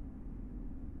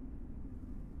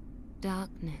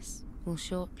 Darkness will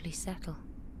shortly settle.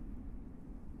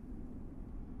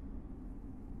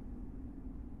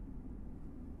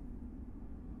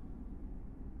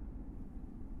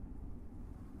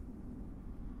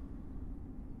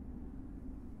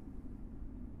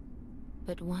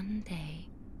 But one day,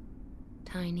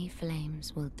 tiny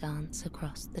flames will dance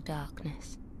across the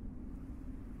darkness.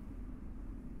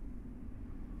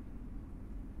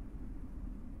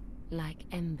 Like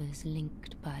embers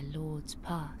linked by Lord's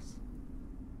Pass.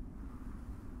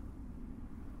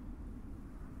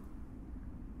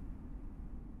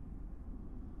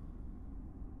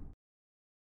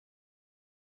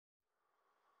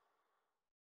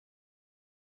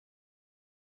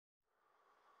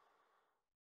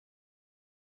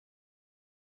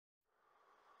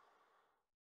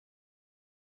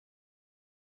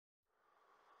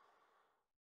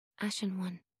 Ashen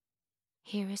One,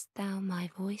 hearest thou my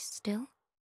voice still?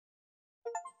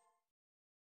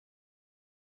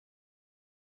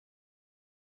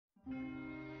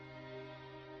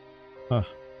 Huh.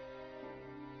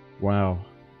 Wow.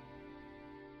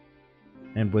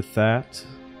 And with that,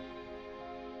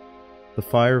 the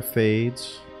fire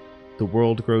fades, the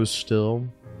world grows still,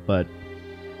 but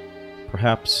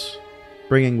perhaps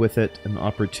bringing with it an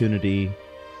opportunity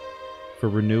for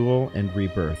renewal and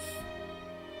rebirth,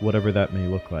 whatever that may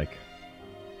look like.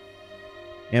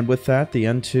 And with that, the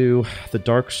end to the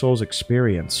Dark Souls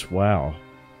experience. Wow.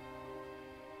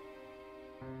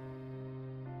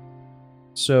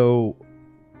 So,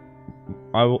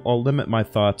 I'll limit my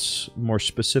thoughts more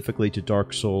specifically to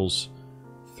Dark Souls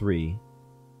 3.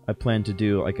 I plan to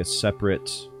do like a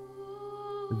separate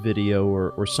video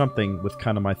or something with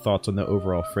kind of my thoughts on the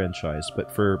overall franchise.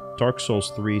 But for Dark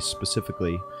Souls 3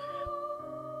 specifically,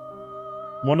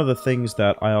 one of the things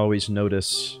that I always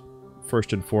notice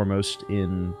first and foremost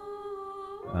in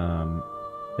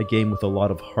a game with a lot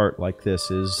of heart like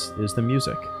this is the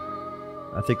music.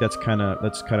 I think that's kind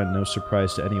of no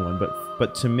surprise to anyone,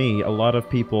 but to me, a lot of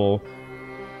people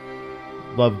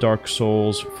love Dark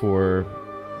Souls for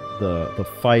the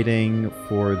fighting,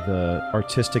 for the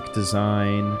artistic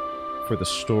design, for the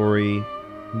story.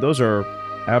 And those are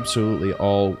absolutely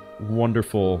all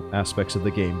wonderful aspects of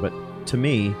the game, but to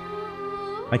me,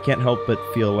 I can't help but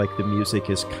feel like the music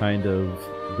is kind of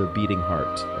the beating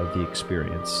heart of the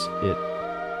experience. It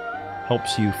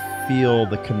helps you feel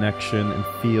the connection and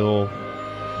feel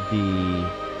the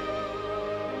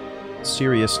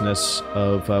seriousness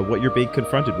of what you're being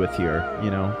confronted with here,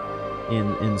 you know,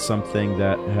 in something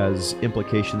that has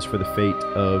implications for the fate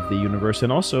of the universe,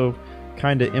 and also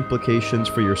kind of implications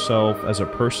for yourself as a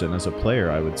person, as a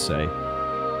player, I would say.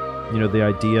 You know, the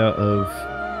idea of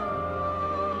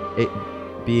it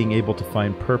being able to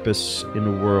find purpose in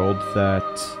a world that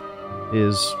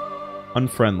is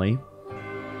unfriendly,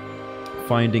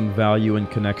 finding value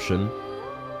and connection,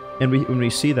 And when we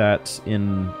see that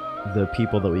in the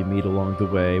people that we meet along the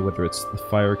way, whether it's the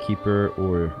Firekeeper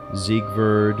or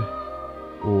Siegward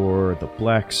or the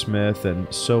blacksmith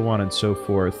and so on and so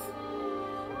forth,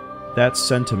 that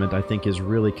sentiment, I think, is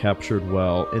really captured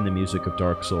well in the music of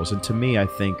Dark Souls. And to me, I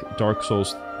think Dark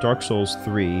Souls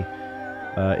 3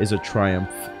 is a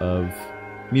triumph of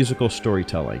musical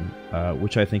storytelling,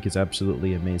 which I think is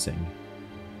absolutely amazing.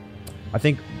 I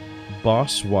think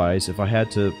boss-wise, if I had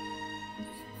to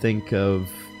think of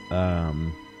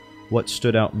what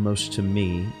stood out most to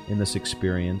me in this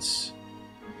experience,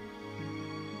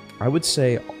 I would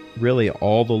say really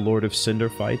all the Lord of Cinder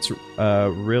fights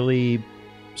really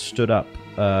stood up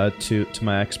to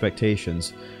my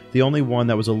expectations. The only one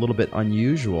that was a little bit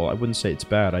unusual, I wouldn't say it's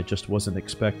bad, I just wasn't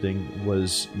expecting,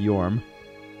 was Yorm,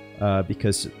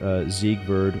 because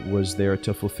Siegward was there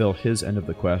to fulfill his end of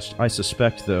the quest. I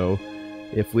suspect, though,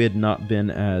 if we had not been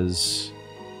as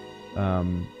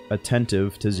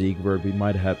attentive to Siegward, we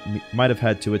might have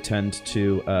had to attend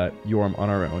to Yorm on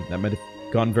our own. That might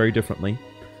have gone very differently,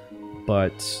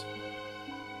 but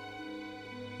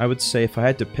I would say if I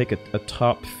had to pick a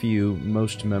top few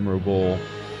most memorable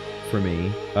for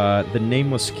me, the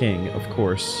Nameless King, of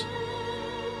course,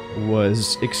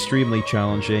 was extremely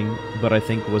challenging, but I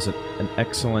think was an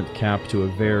excellent cap to a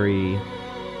very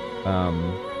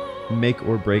make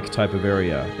or break type of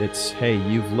area. It's, hey,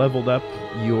 you've leveled up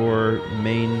your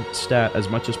main stat as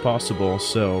much as possible,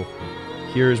 so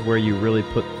here's where you really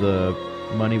put the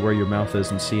money where your mouth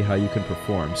is and see how you can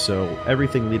perform. So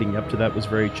everything leading up to that was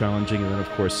very challenging, and then of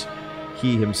course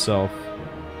he himself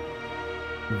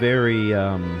very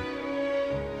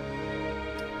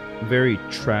very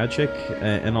tragic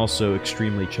and also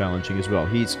extremely challenging as well.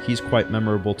 He's quite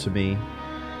memorable to me.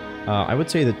 I would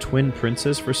say the Twin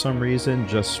Princes, for some reason,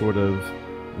 just sort of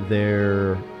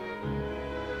their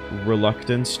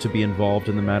reluctance to be involved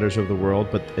in the matters of the world,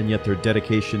 and yet their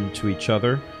dedication to each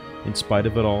other in spite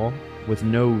of it all, with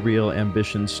no real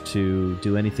ambitions to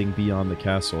do anything beyond the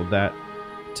castle. That,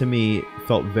 to me,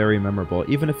 felt very memorable.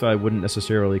 Even if I wouldn't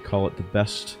necessarily call it the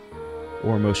best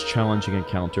or most challenging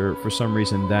encounter, for some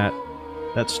reason that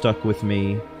stuck with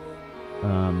me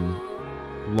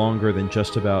longer than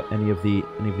just about any of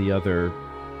the other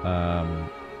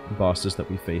bosses that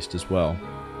we faced as well.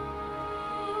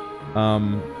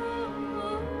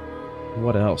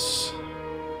 What else?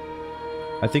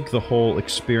 I think the whole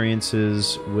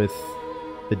experiences with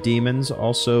the demons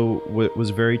also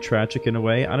was very tragic in a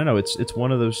way. I don't know, it's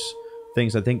one of those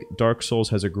things. I think Dark Souls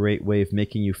has a great way of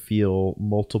making you feel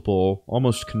multiple,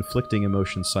 almost conflicting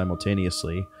emotions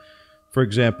simultaneously. For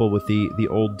example, with the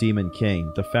old Demon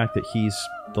King, the fact that he's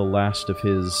the last of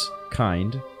his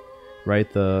kind,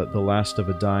 right, the last of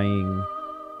a dying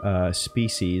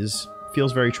species,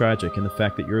 feels very tragic, and the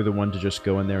fact that you're the one to just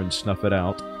go in there and snuff it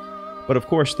out. But of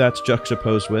course, that's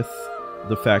juxtaposed with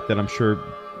the fact that I'm sure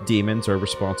demons are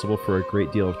responsible for a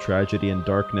great deal of tragedy and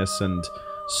darkness and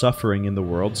suffering in the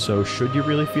world, so should you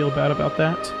really feel bad about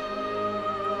that?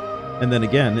 And then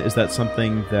again, is that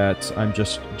something that I'm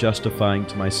just justifying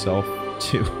to myself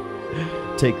to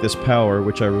take this power,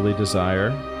 which I really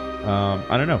desire?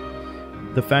 I don't know.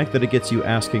 The fact that it gets you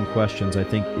asking questions, I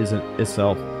think, isn't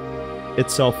itself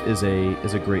is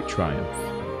a great triumph,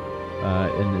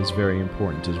 and is very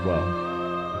important as well.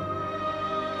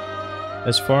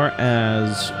 As far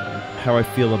as how I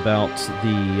feel about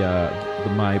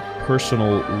my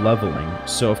personal leveling,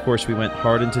 so of course we went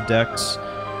hard into Dex,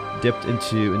 dipped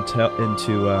into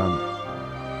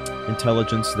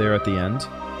intelligence there at the end.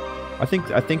 I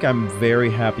think I'm very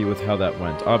happy with how that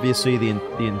went. Obviously, the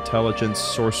intelligence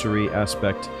sorcery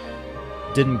aspect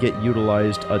didn't get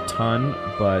utilized a ton,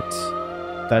 but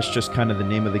that's just kind of the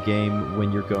name of the game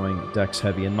when you're going Dex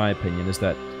heavy, in my opinion, is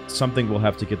that something will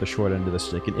have to get the short end of the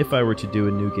stick. And if I were to do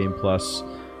a New Game Plus,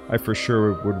 I for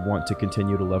sure would want to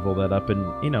continue to level that up and,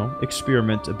 you know,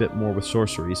 experiment a bit more with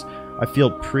sorceries. I feel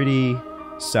pretty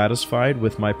satisfied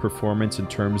with my performance in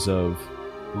terms of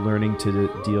learning to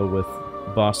deal with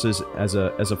bosses as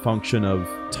a function of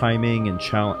timing and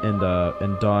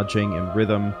dodging and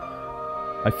rhythm.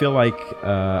 I feel like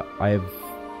I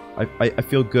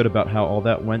feel good about how all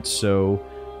that went, so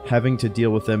having to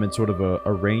deal with them in sort of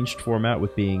a ranged format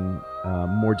with being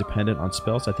more dependent on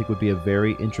spells, I think would be a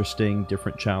very interesting,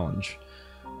 different challenge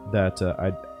that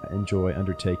I'd enjoy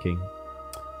undertaking.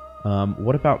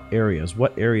 What about areas?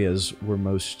 What areas were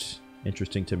most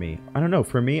interesting to me? I don't know.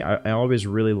 For me, I always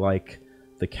really like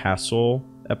the castle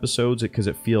episodes because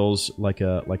it feels like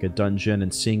a dungeon,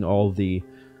 and seeing all the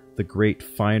great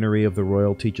finery of the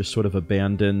royalty just sort of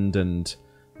abandoned and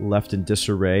left in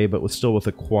disarray, but still with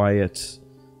a quiet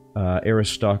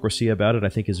aristocracy about it. I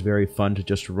think is very fun to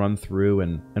just run through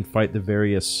and fight the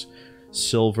various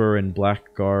silver and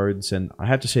black guards, and I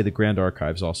have to say the Grand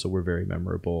Archives also were very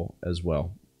memorable as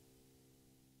well.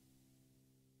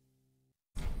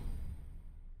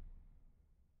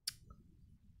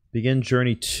 Begin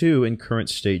Journey 2 in current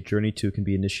state. Journey 2 can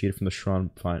be initiated from the Shrine.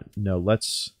 Fine. No,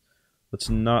 let's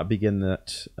not begin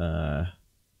that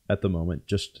at the moment.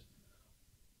 Just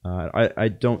I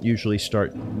don't usually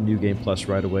start New Game Plus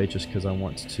right away just because I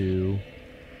want to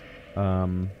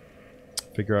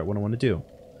figure out what I want to do.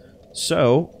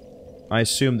 So, I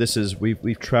assume this is...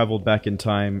 We've traveled back in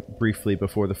time briefly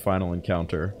before the final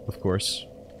encounter, of course.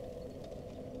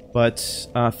 But,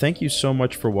 thank you so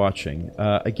much for watching.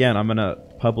 Again, I'm going to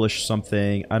publish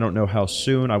something... I don't know how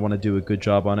soon. I want to do a good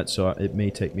job on it, so it may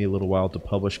take me a little while to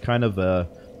publish kind of a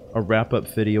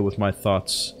wrap-up video with my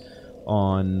thoughts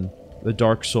on the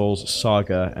Dark Souls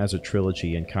saga as a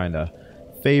trilogy and kind of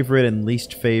favorite and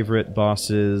least favorite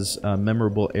bosses,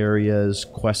 memorable areas,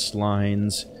 quest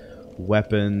lines,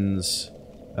 weapons,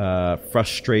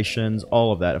 frustrations,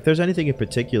 all of that. If there's anything in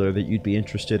particular that you'd be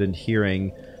interested in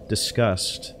hearing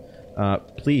discussed,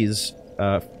 please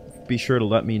be sure to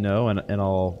let me know, and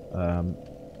I'll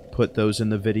put those in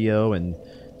the video and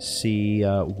see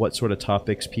what sort of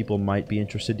topics people might be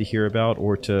interested to hear about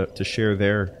or to share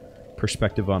their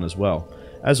perspective on as well.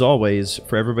 As always,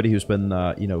 for everybody who's been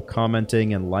you know,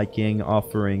 commenting and liking,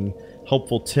 offering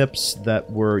helpful tips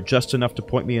that were just enough to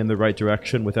point me in the right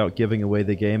direction without giving away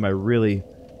the game, I really,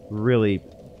 really,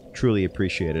 truly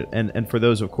appreciate it. And for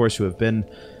those, of course, who have been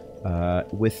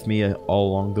with me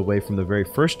all along the way from the very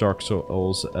first Dark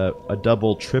Souls, a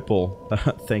double, triple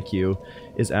thank you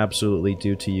is absolutely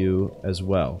due to you as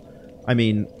well. I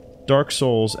mean, Dark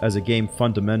Souls as a game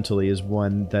fundamentally is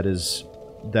one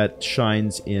that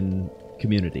shines in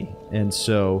community, and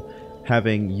so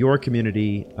having your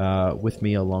community with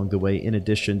me along the way, in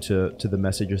addition to the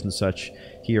messages and such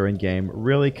here in game,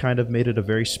 really kind of made it a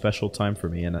very special time for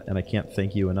me, and I can't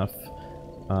thank you enough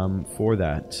for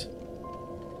that.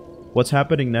 What's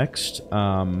happening next?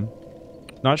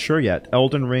 Not sure yet.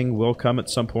 Elden Ring will come at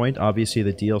some point. Obviously,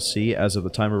 the DLC, as of the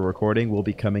time of recording, will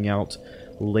be coming out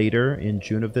later in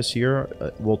June of this year.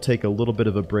 We'll take a little bit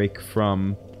of a break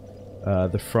from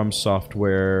the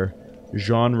FromSoftware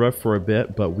genre for a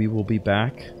bit, but we will be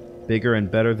back bigger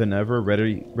and better than ever,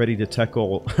 ready to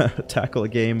tackle a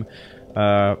game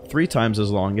 3 times as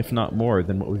long, if not more,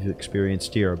 than what we've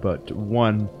experienced here, but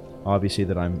one obviously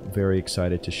that I'm very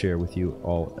excited to share with you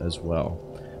all as well.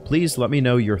 Please let me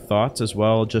know your thoughts as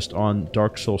well, just on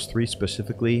Dark Souls 3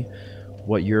 specifically,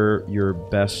 what your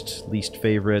best, least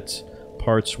favorite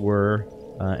parts were,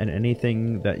 and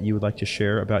anything that you would like to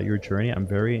share about your journey. I'm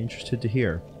very interested to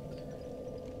hear.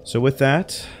 So with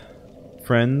that,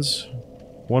 friends,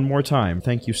 one more time,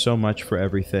 thank you so much for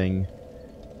everything.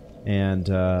 And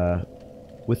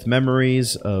with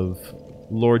memories of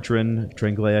Lordran,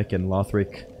 Drangleic, and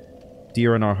Lothric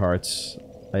dear in our hearts,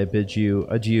 I bid you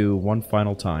adieu one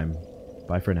final time.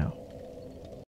 Bye for now.